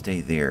Sangria to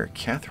stay there.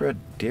 Cathra,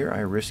 dare I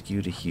risk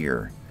you to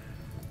here?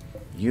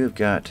 You've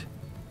got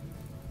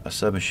a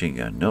submachine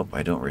gun. Nope,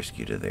 I don't risk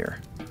you to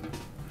there.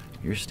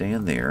 You're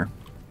staying there.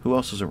 Who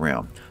else is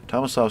around?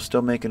 Tomasov's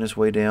still making his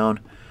way down.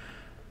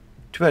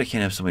 Too bad I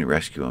can't have somebody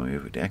rescue him. We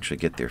would actually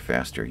get there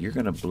faster. You're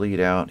going to bleed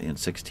out in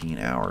 16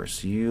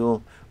 hours.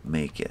 You'll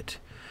make it.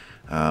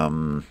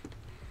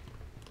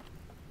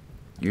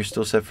 You're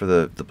still set for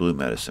the blue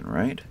medicine,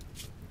 right?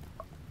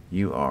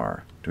 You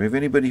are. Do we have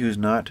anybody who's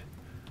not?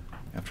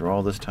 After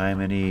all this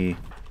time, any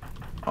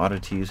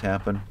oddities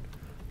happen?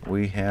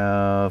 We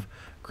have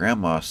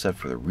Grandma set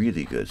for the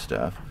really good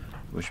stuff,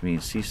 which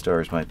means sea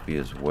stars might be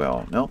as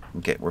well. Nope.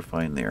 Okay, we're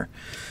fine there.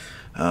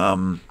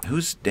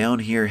 Who's down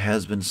here,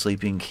 has been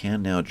sleeping,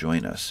 can now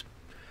join us.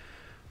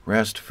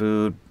 Rest,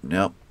 food.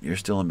 Nope, you're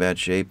still in bad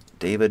shape.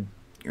 David,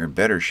 you're in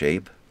better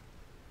shape,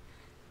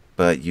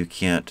 but you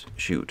can't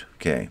shoot.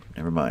 Okay,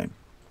 never mind.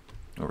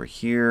 Over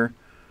here,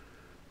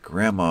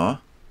 Grandma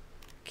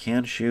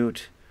can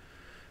shoot.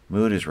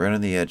 Mood is right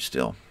on the edge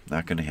still.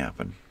 Not going to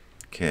happen.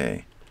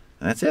 Okay,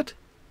 and that's it.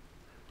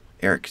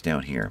 Eric's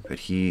down here, but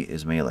he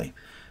is melee.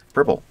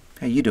 Purple,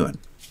 how you doing?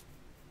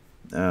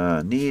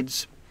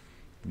 Needs,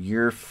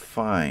 you're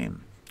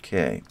fine.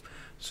 Okay,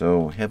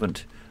 so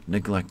haven't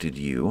neglected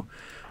you.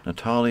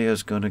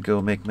 Natalia's going to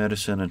go make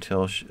medicine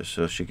until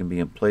so she can be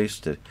in place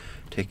to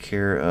take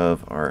care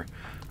of our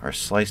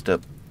sliced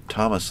up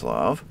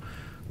Tomislav.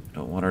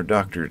 Don't want our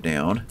doctor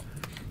down.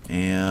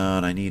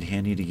 And I need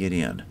Handy to get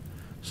in.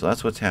 So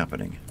that's what's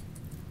happening.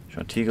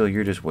 Shantigo,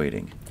 you're just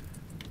waiting.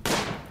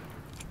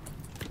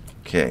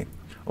 Okay.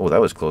 Oh,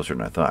 that was closer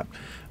than I thought.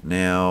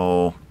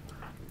 Now,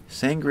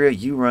 Sangria,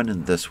 you run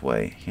in this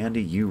way.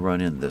 Handy, you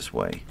run in this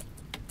way.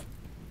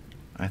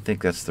 I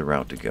think that's the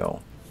route to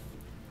go.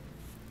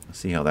 Let's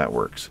see how that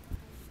works.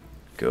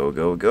 Go,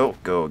 go, go,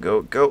 go,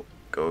 go, go,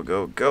 go,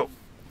 go, go.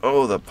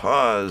 Oh, the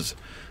pause.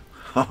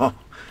 Oh,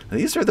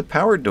 these are the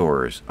power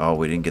doors. Oh,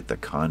 we didn't get the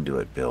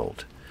conduit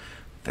built.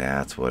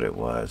 That's what it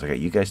was. Okay,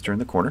 you guys turn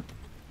the corner.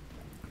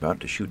 About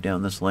to shoot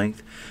down this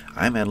length.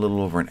 I'm at a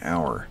little over an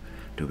hour.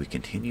 Do we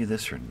continue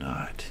this or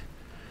not?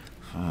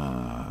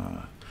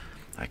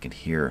 I can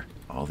hear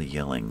all the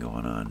yelling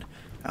going on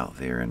out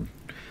there and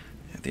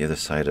at the other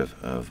side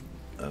of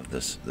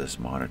this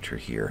monitor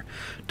here.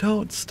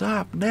 Don't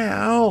stop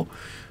now.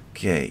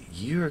 Okay,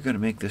 you are going to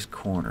make this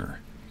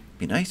corner.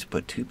 Be nice to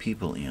put 2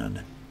 people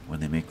in when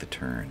they make the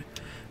turn.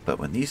 But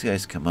when these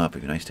guys come up,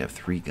 it'd be nice to have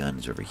 3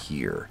 guns over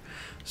here.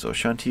 So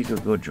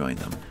Shantigo, go join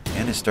them.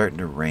 And it's starting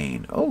to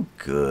rain. Oh,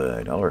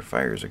 good. All our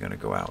fires are going to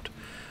go out.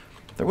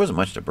 There wasn't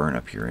much to burn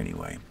up here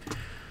anyway.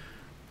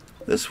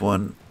 This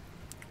one,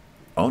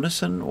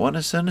 Onasan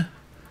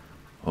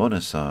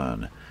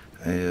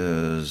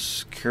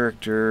is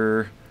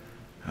character,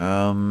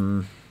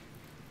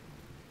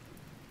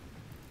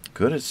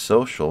 good at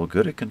social,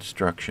 good at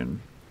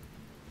construction,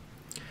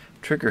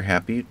 trigger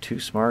happy, too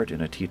smart,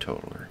 and a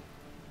teetotaler.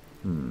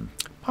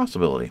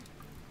 Possibility.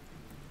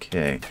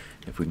 Okay,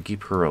 if we can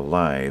keep her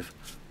alive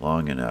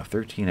long enough.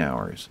 13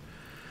 hours.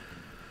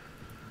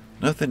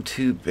 Nothing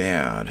too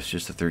bad. It's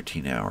just the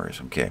 13 hours.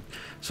 Okay,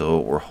 so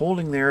we're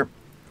holding there.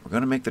 We're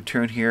going to make the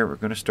turn here. We're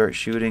going to start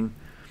shooting.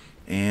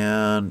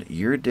 And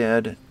you're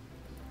dead.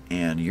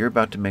 And you're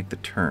about to make the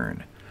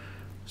turn.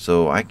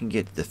 So I can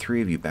get the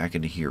 3 of you back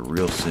into here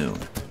real soon.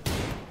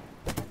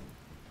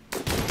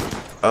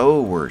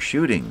 Oh, we're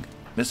shooting.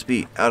 Miss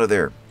B, out of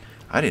there.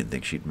 I didn't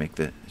think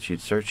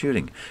she'd start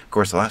shooting. Of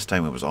course, the last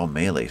time it was all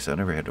melee, so I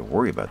never had to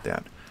worry about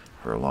that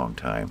for a long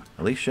time.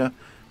 Alicia,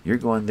 you're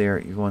going there.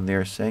 You're going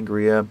there.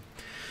 Sangria.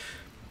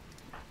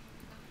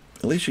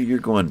 Alicia, you're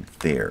going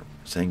there.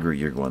 Sangria,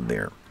 you're going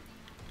there.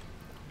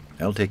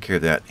 I'll take care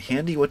of that.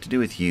 Handy, what to do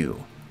with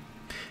you?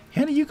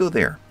 Handy, you go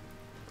there.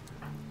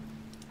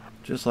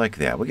 Just like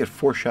that. We get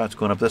 4 shots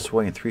going up this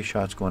way and 3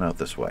 shots going out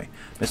this way.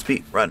 Miss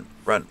B, run,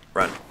 run,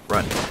 run,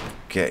 run.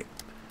 Okay.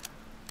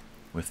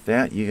 With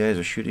that, you guys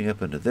are shooting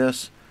up into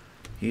this.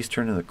 He's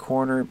turning the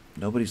corner.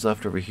 Nobody's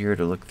left over here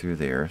to look through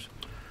there.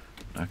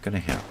 Not going to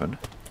happen.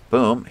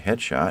 Boom.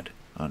 Headshot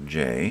on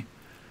Jay.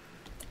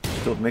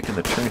 Still making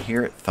the turn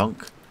here.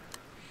 Thunk.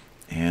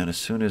 And as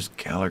soon as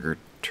Gallagher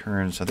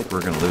turns, I think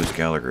we're going to lose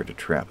Gallagher to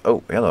trap.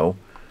 Oh, hello.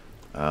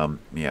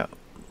 Yeah.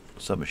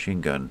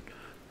 Submachine gun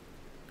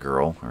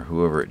girl or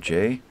whoever at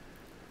Jay.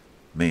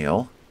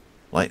 Male.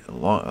 Light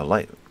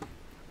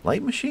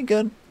machine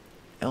gun?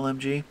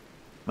 LMG?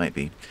 Might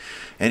be.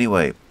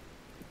 Anyway,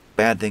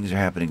 bad things are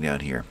happening down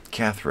here.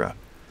 Cathra,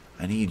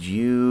 I need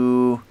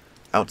you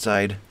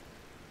outside.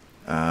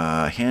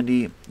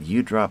 Handy,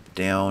 you drop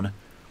down.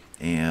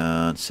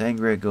 And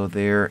Sangria, go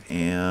there.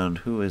 And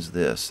who is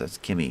this? That's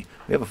Kimmy.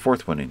 We have a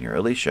 4th one in here.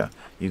 Alicia,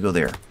 you go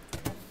there.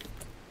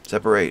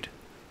 Separate.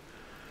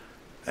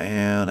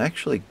 And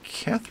actually,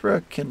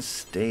 Cathra can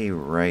stay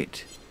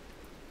right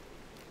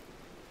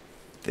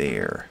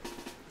there.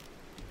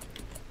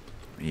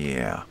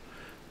 Yeah.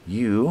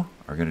 You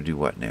are going to do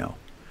what now?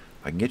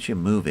 If I can get you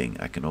moving,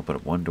 I can open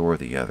up one door or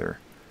the other.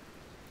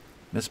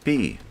 Miss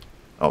B.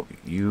 Oh,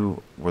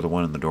 you were the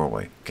one in the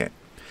doorway. Okay.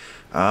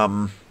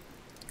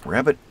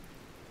 Rabbit,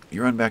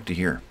 you run back to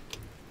here.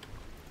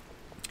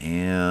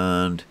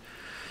 And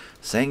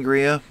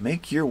Sangria,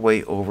 make your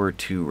way over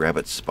to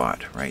Rabbit's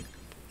spot right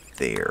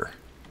there.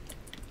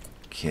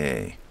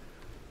 Okay.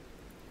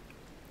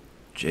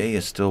 Jay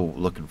is still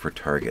looking for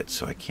targets,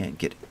 so I can't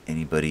get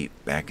anybody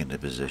back into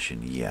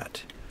position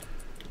yet.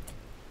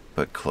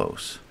 But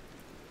close.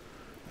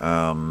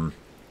 I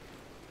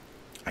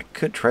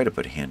could try to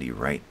put Handy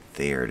right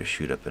there to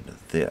shoot up into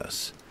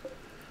this.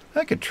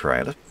 I could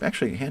try.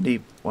 Actually,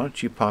 Handy, why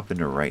don't you pop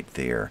into right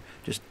there?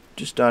 Just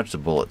dodge the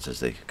bullets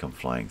as they come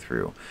flying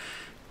through.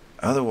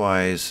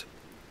 Otherwise,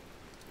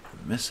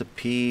 Miss a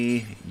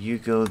P, you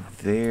go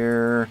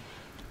there.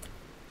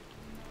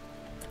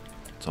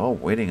 It's all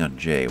waiting on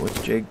Jay.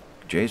 What's Jay?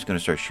 Jay's going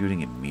to start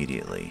shooting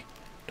immediately.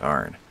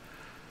 Darn.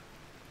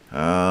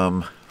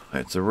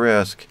 It's a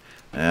risk.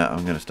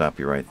 I'm going to stop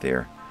you right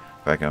there.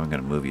 In fact, I'm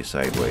going to move you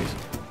sideways.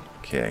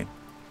 Okay.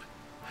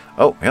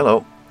 Oh,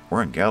 hello.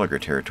 We're in Gallagher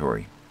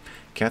territory.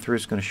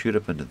 Catherine's going to shoot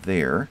up into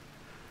there.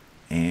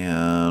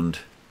 And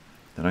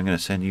then I'm going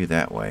to send you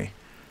that way.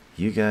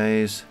 You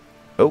guys...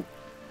 Oh,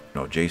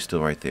 no, Jay's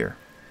still right there.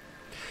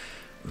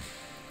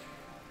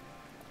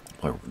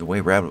 Well, the way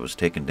Rabbit was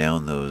taking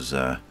down those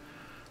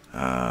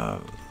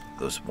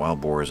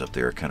wild boars up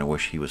there, I kind of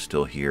wish he was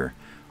still here.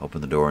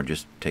 Open the door and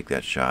just take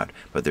that shot.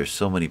 But there's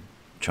so many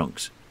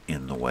chunks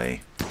in the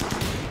way.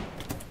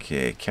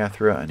 Okay,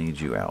 Cathra, I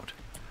need you out.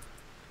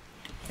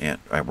 And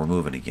we're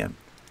moving again.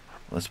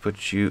 Let's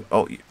put you...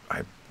 Oh,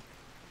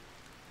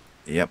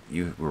 yep,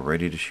 you were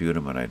ready to shoot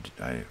him, and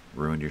I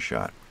ruined your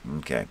shot.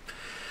 Okay.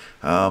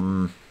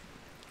 Sangria,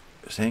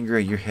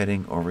 you're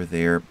heading over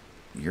there.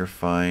 You're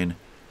fine.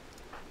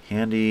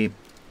 Handy,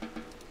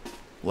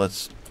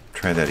 let's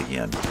try that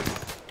again.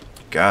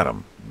 Got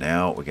him.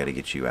 Now we got to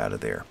get you out of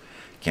there.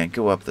 Can't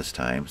go up this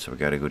time, so we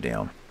got to go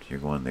down. So you're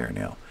going there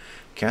now.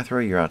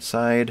 Cathra, you're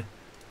outside.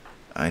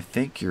 I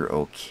think you're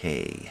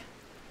okay.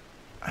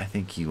 I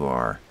think you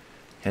are.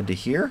 Head to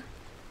here?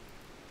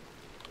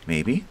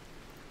 Maybe.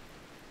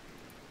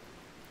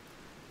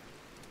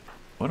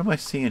 What am I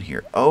seeing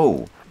here?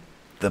 Oh,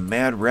 the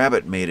Mad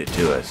Rabbit made it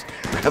to us.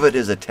 Rabbit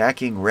is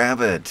attacking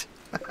Rabbit.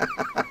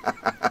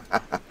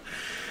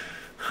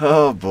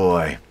 Oh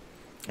boy.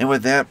 And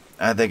with that,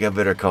 I think I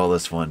better call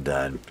this one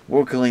done.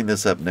 We'll clean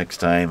this up next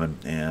time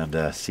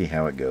and see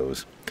how it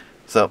goes.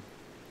 So,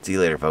 see you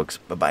later, folks.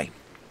 Bye-bye.